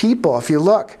of these people, if you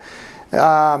look,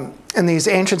 in these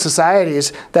ancient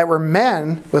societies that were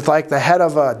men with like the head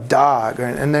of a dog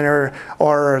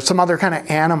or some other kind of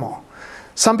animal.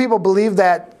 Some people believe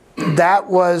that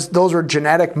those were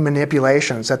genetic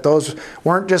manipulations, that those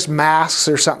weren't just masks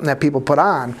or something that people put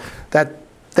on,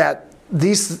 that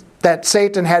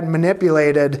Satan had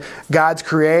manipulated God's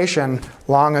creation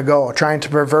long ago, trying to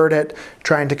pervert it,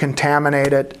 trying to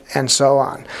contaminate it, and so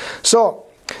on. So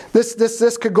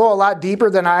this could go a lot deeper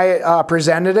than I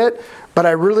presented it, but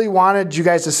I really wanted you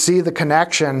guys to see the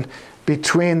connection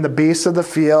between the beasts of the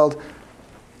field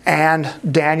and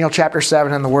Daniel chapter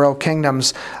 7 and the world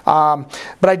kingdoms. But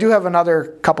I do have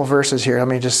another couple verses here. Let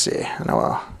me just see.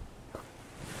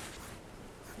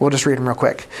 We'll just read them real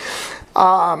quick.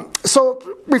 So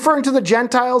referring to the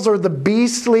Gentiles or the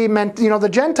beastly, the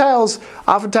Gentiles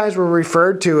oftentimes were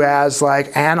referred to as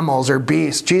like animals or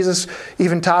beasts. Jesus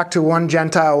even talked to one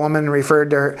Gentile woman,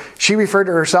 she referred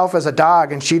to herself as a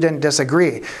dog, and she didn't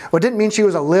disagree. Well, it didn't mean she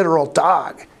was a literal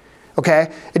dog.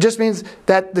 Okay? It just means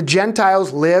that the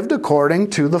Gentiles lived according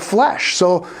to the flesh.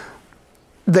 So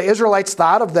the Israelites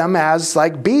thought of them as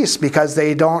like beasts because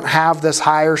they don't have this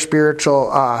higher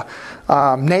spiritual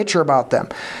nature about them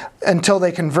until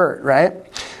they convert, right?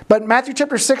 But Matthew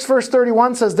chapter 6 verse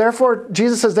 31 says,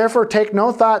 Jesus says, therefore take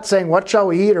no thought saying, what shall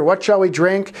we eat or what shall we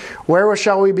drink? Where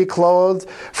shall we be clothed?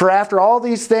 For after all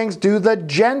these things do the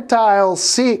Gentiles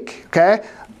seek. Okay?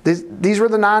 These were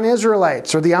the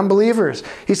non-Israelites or the unbelievers.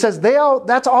 He says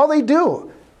that's all they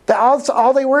do. That's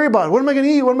all they worry about. What am I going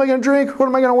to eat? What am I going to drink? What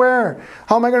am I going to wear?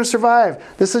 How am I going to survive?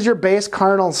 This is your base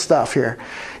carnal stuff here.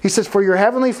 He says, for your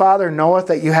heavenly Father knoweth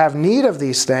that you have need of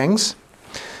these things.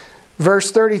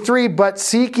 Verse 33, but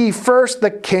seek ye first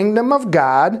the kingdom of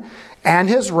God and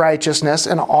his righteousness,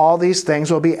 and all these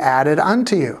things will be added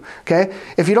unto you. Okay?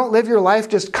 If you don't live your life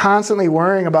just constantly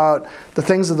worrying about the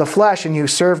things of the flesh and you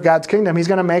serve God's kingdom, he's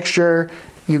going to make sure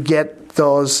you get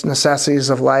those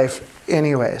necessities of life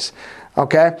anyways.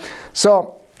 Okay?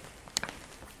 So,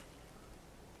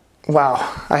 wow,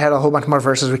 I had a whole bunch more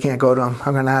verses. We can't go to them.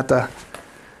 I'm going to have to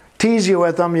tease you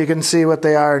with them. You can see what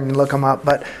they are and look them up.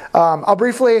 But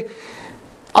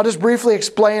I'll just briefly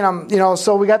explain them.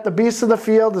 So we got the beasts of the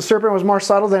field. The serpent was more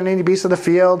subtle than any beast of the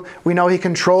field. We know he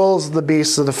controls the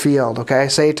beasts of the field. Okay,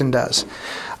 Satan does.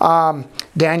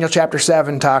 Daniel chapter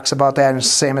 7 talks about that, and it's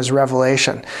the same as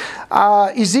Revelation.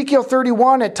 Ezekiel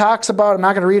 31, it talks about, I'm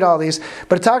not going to read all these,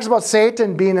 but it talks about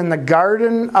Satan being in the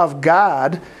garden of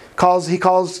God.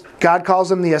 God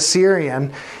calls him the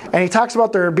Assyrian, and he talks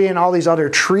about there being all these other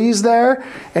trees there,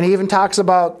 and he even talks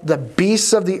about the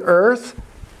beasts of the earth,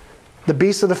 the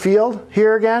beasts of the field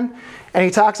here again, and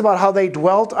he talks about how they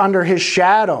dwelt under his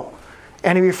shadow,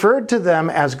 and he referred to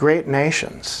them as great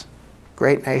nations.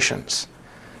 Great nations.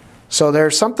 So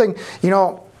there's something,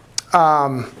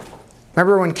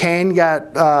 Remember when Cain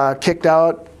got kicked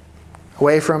out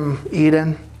away from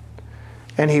Eden?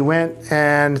 And he went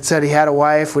and it said he had a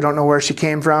wife. We don't know where she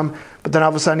came from. But then all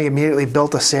of a sudden he immediately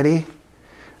built a city.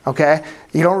 Okay?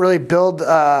 You don't really build,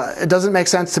 it doesn't make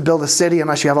sense to build a city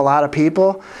unless you have a lot of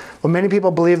people. Well, many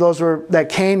people believe that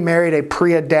Cain married a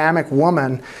pre-Adamic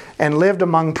woman and lived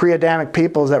among pre-Adamic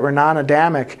peoples that were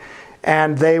non-Adamic.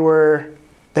 And they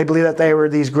believe that they were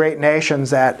these great nations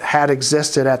that had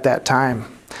existed at that time.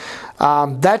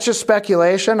 That's just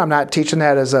speculation. I'm not teaching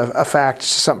that as a fact. It's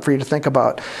just something for you to think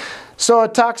about. So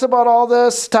it talks about all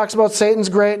this. It talks about Satan's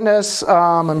greatness.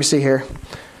 Let me see here.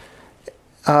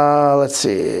 Let's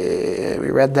see. We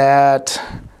read that.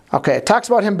 Okay, it talks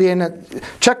about him being...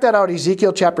 Check that out,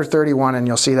 Ezekiel chapter 31, and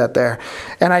you'll see that there.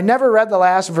 And I never read the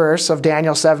last verse of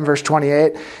Daniel 7, verse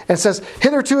 28. And it says,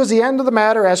 "Hitherto is the end of the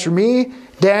matter. As for me,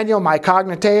 Daniel, my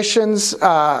cogitations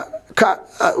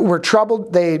were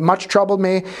troubled. They much troubled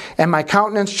me, and my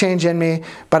countenance changed in me,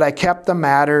 but I kept the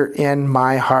matter in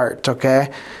my heart."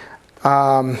 Okay?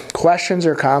 Questions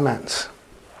or comments?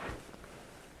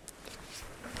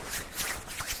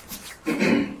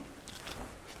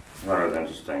 One of the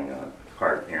interesting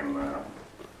part in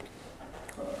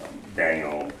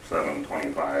Daniel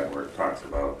 7:25 where it talks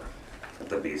about that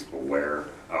the beast will wear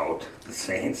out the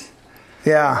saints.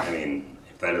 Yeah. I mean,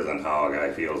 if that isn't how a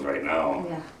guy feels right now,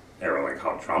 or like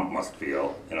how Trump must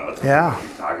feel, that's what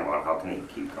he's talking about. How can he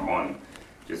keep going?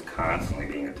 Just constantly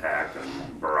being attacked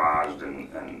and barraged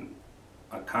and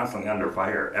constantly under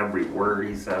fire. Every word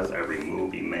he says, every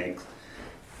move he makes,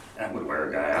 that would wear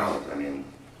a guy out. I mean,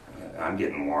 I'm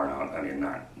getting worn out. I mean,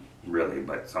 not really,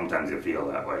 but sometimes you feel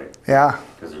that way. Yeah.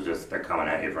 Because they're coming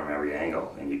at you from every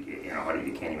angle, and you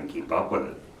can't even keep up with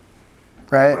it.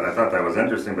 Right. But I thought that was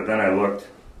interesting. But then I looked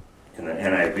in the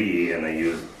NIV, and they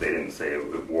didn't say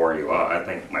it would wore you out. I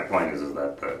think my point is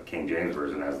that the King James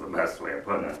version has the best way of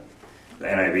putting it. The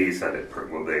NIV said they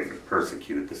would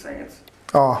persecute the saints.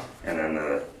 Oh. And then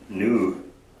the New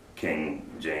King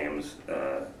James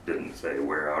didn't say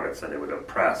wear out. It said it would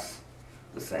oppress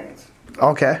the saints. But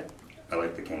okay. I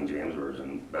like the King James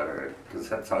version better because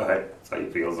that's how you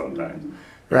feel sometimes.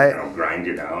 Right. Grind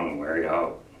you down and wear you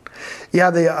out. Yeah,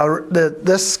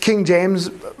 this King James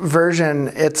version,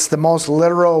 it's the most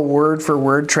literal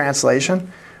word-for-word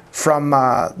translation from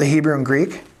the Hebrew and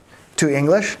Greek to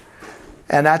English.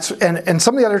 And and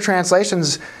some of the other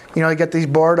translations, you get these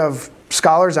board of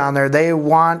scholars on there, they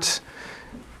want,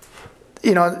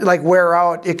 like wear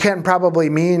out, it can probably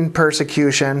mean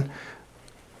persecution,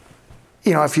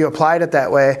 if you applied it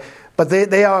that way. But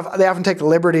they often take the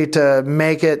liberty to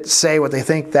make it say what they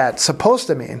think that's supposed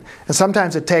to mean. And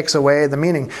sometimes it takes away the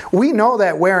meaning. We know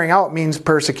that wearing out means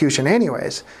persecution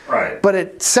anyways. Right. But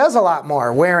it says a lot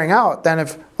more, wearing out, than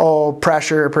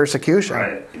pressure or persecution.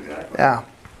 Right, exactly.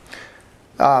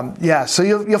 Yeah. So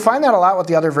you'll find that a lot with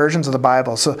the other versions of the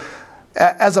Bible. So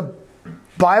as a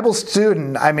Bible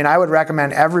student, I would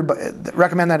recommend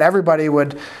that everybody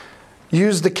would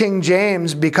use the King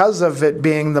James because of it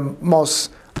being the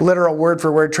most literal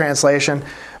word-for-word translation.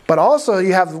 But also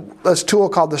you have this tool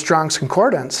called the Strong's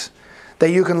Concordance that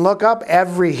you can look up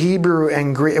every Hebrew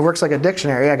and Greek. It works like a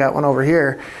dictionary. I got one over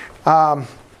here.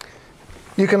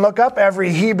 You can look up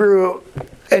every Hebrew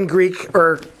and Greek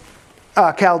or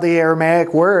Chaldee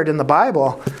Aramaic word in the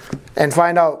Bible and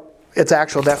find out its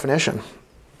actual definition.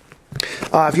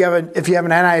 If you have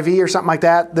an NIV or something like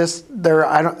that,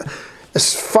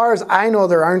 as far as I know,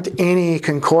 there aren't any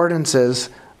concordances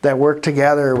that work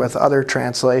together with other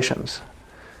translations.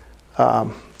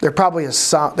 There probably are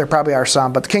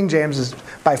some, but the King James is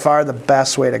by far the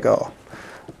best way to go,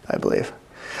 I believe.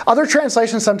 Other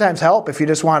translations sometimes help if you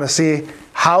just want to see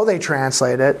how they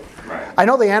translate it. Right. I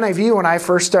know the NIV, when I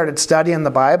first started studying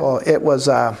the Bible, it was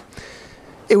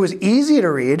easy to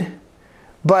read,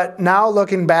 but now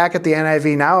looking back at the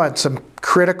NIV now at some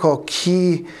critical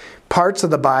key parts of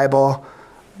the Bible,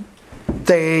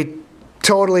 they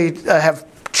totally have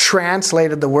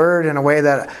translated the word in a way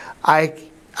that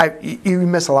you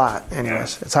miss a lot.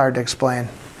 Anyways, It's hard to explain.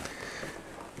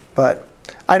 But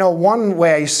I know one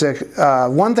way I used to.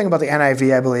 One thing about the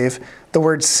NIV, I believe, the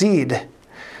word seed.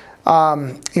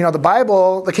 The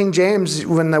Bible, the King James,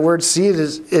 when the word seed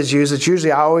is used, it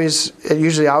usually always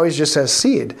just says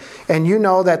seed, and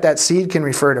that seed can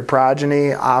refer to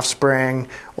progeny, offspring,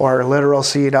 or literal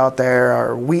seed out there,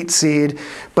 or wheat seed,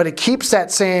 but it keeps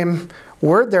that same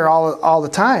word there all the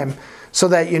time, so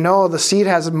that the seed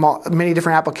has many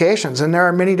different applications, and there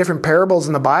are many different parables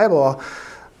in the Bible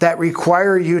that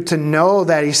require you to know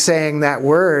that he's saying that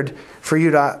word for you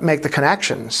to make the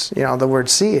connections. The word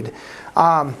seed.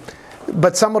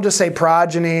 but some will just say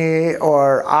progeny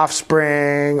or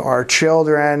offspring or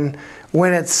children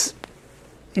when it's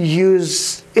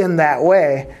used in that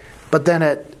way, but then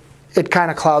it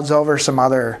kind of clouds over some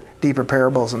other deeper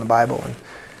parables in the Bible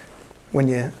when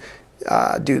you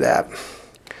do that.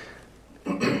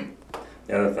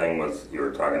 The other thing was you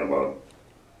were talking about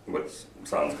what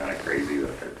sounds kind of crazy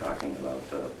that they're talking about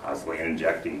possibly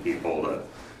injecting people to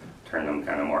turn them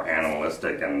kind of more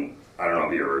animalistic, and I don't know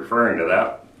if you're referring to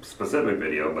that specific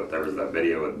video, but there was that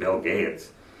video with Bill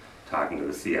Gates talking to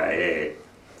the CIA,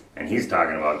 and he's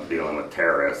talking about dealing with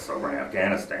terrorists over in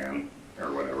Afghanistan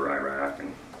or whatever, Iraq,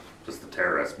 and just the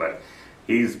terrorists, but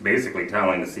he's basically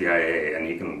telling the CIA, and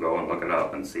you can go and look it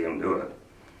up and see him do it,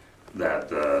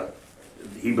 that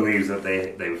he believes that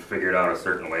they've figured out a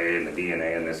certain way in the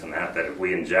DNA and this and that if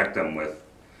we inject them with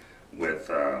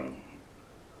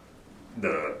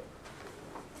the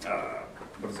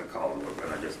what is it called? What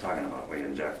we're just talking about. We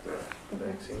inject the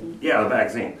vaccine. Yeah, the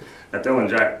vaccine. That they'll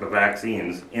inject the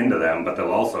vaccines into them, but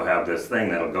they'll also have this thing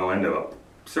that'll go into a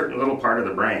certain little part of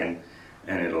the brain,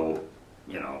 and it'll,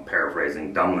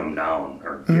 paraphrasing, dumb them down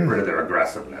or get rid of their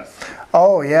aggressiveness.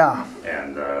 Oh, yeah.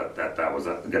 And that was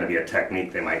going to be a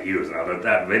technique they might use. Now,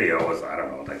 that video was, I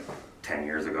don't know, like 10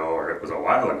 years ago, or it was a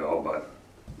while ago, but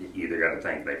you either got to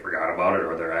think they forgot about it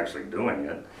or they're actually doing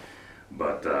it.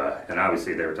 But, and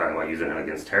obviously they were talking about using it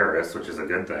against terrorists, which is a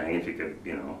good thing if you could,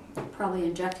 Probably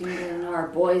injecting it in our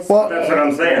boys. Well, that's what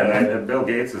I'm saying. Bill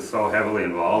Gates is so heavily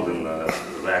involved in the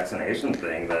vaccination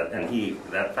thing that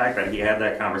fact that he had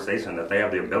that conversation, that they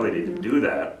have the ability to do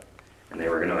that, and they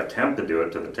were going to attempt to do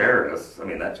it to the terrorists. I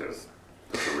mean, that's a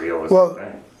realistic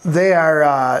thing.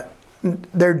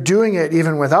 They're doing it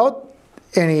even without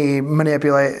any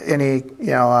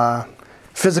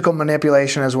physical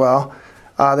manipulation as well.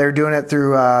 They're doing it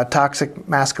through toxic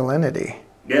masculinity.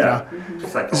 Yeah,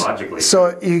 psychologically.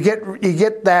 So you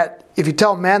get that, if you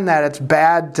tell men that it's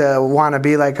bad to want to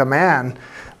be like a man,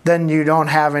 then you don't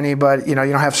have anybody, you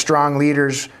don't have strong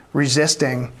leaders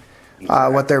resisting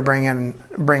what they're bringing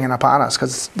upon us,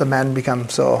 because the men become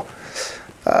so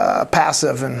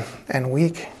passive and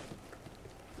weak.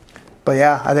 But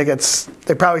yeah, I think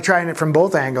they're probably trying it from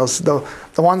both angles. The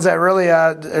ones that really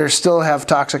still have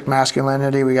toxic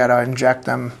masculinity, we got to inject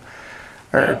them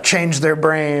or change their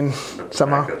brain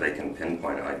somehow. The fact that they can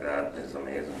pinpoint it like that is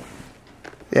amazing.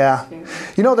 Yeah,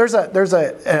 there's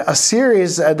a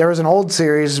series. There was an old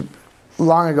series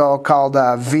long ago called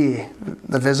V,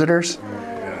 The Visitors.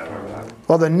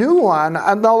 Well, the new one,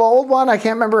 the old one, I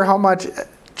can't remember how much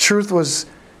truth was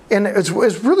in it. It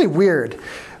was really weird.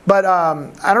 But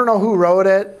I don't know who wrote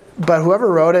it, but whoever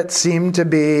wrote it seemed to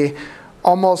be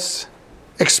almost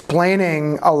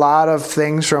explaining a lot of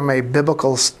things from a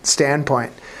biblical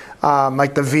standpoint.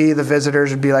 Like the visitors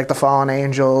would be like the fallen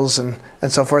angels and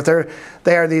so forth.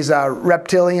 They are these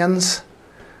reptilians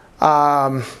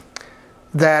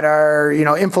that are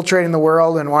infiltrating the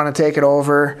world and want to take it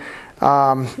over.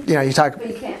 You talk. But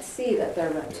you can't see that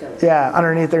they're reptilians. Yeah,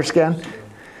 underneath their skin.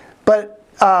 But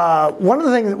one of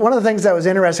the things that was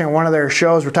interesting on one of their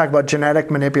shows, we're talking about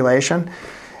genetic manipulation,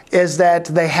 is that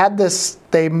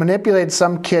they manipulated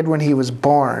some kid when he was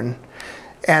born,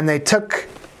 and they took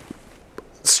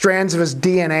strands of his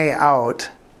DNA out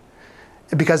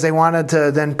because they wanted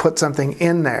to then put something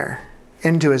into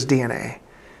his DNA.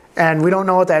 And we don't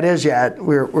know what that is yet.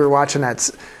 We're watching that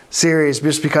series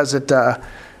just because it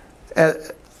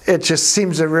just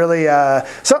seems to really...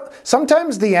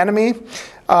 sometimes the enemy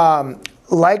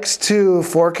likes to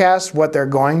forecast what they're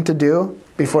going to do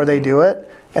before they do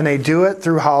it, and they do it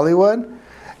through Hollywood.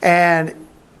 And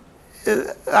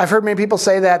I've heard many people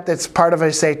say that it's part of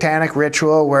a satanic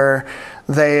ritual where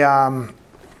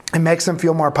it makes them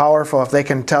feel more powerful if they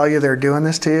can tell you they're doing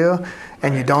this to you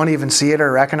and you don't even see it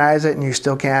or recognize it and you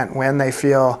still can't win. They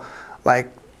feel like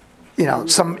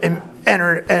some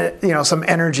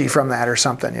energy from that or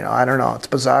something. I don't know. It's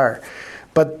bizarre.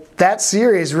 But that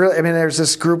series really, there's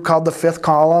this group called the Fifth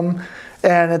Column,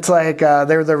 and it's like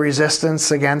they're the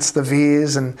resistance against the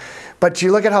V's. But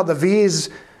you look at how the V's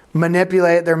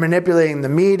they're manipulating the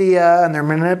media, and they're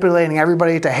manipulating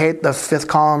everybody to hate the Fifth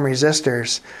Column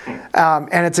resistors. And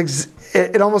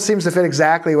it almost seems to fit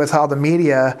exactly with how the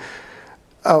media,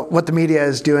 what the media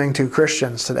is doing to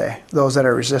Christians today, those that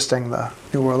are resisting the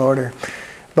New World Order.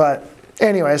 But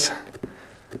anyways,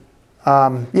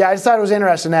 I just thought it was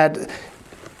interesting that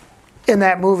in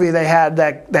that movie they had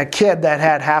that kid that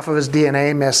had half of his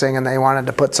DNA missing, and they wanted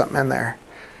to put something in there.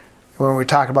 When we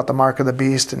talk about the mark of the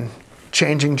beast and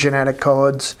changing genetic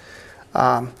codes,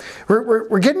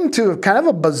 we're getting to kind of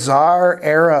a bizarre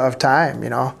era of time.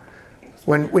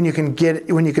 When you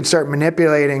can start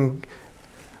manipulating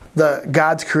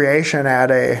God's creation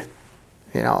at a,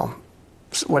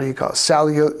 what do you call it,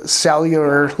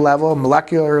 cellular level,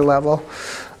 molecular level.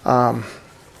 Yeah.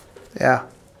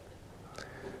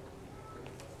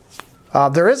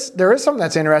 There is something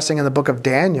that's interesting in the book of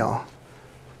Daniel.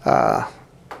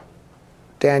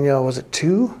 Daniel, was it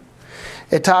 2?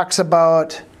 It talks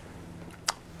about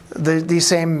these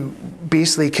same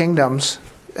beastly kingdoms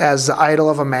as the idol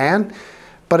of a man,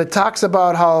 but it talks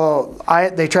about how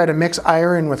they try to mix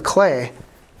iron with clay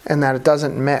and that it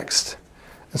doesn't mix.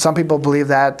 And some people believe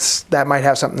that might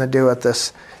have something to do with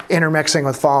this intermixing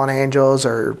with fallen angels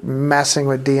or messing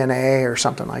with DNA or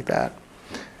something like that.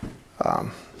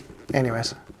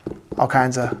 Anyways, all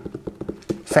kinds of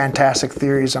fantastic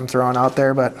theories I'm throwing out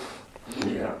there, but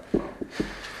Yeah.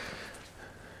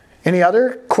 any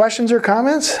other questions or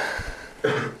comments?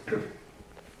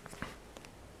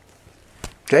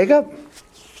 Jacob?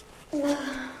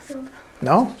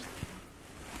 No?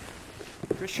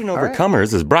 Christian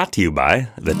Overcomers is brought to you by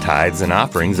the tithes and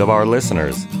offerings of our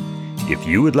listeners. If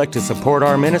you would like to support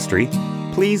our ministry,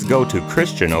 please go to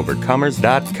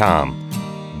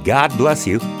ChristianOvercomers.com. God bless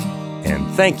you, and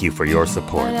thank you for your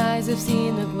support. Mine eyes have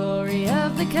seen the glory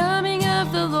of the coming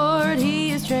of the Lord.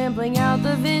 He is trampling out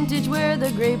the vintage where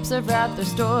the grapes of wrath are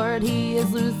stored. He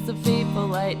has loosed the fateful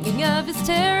lightning of his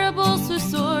terrible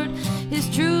sword.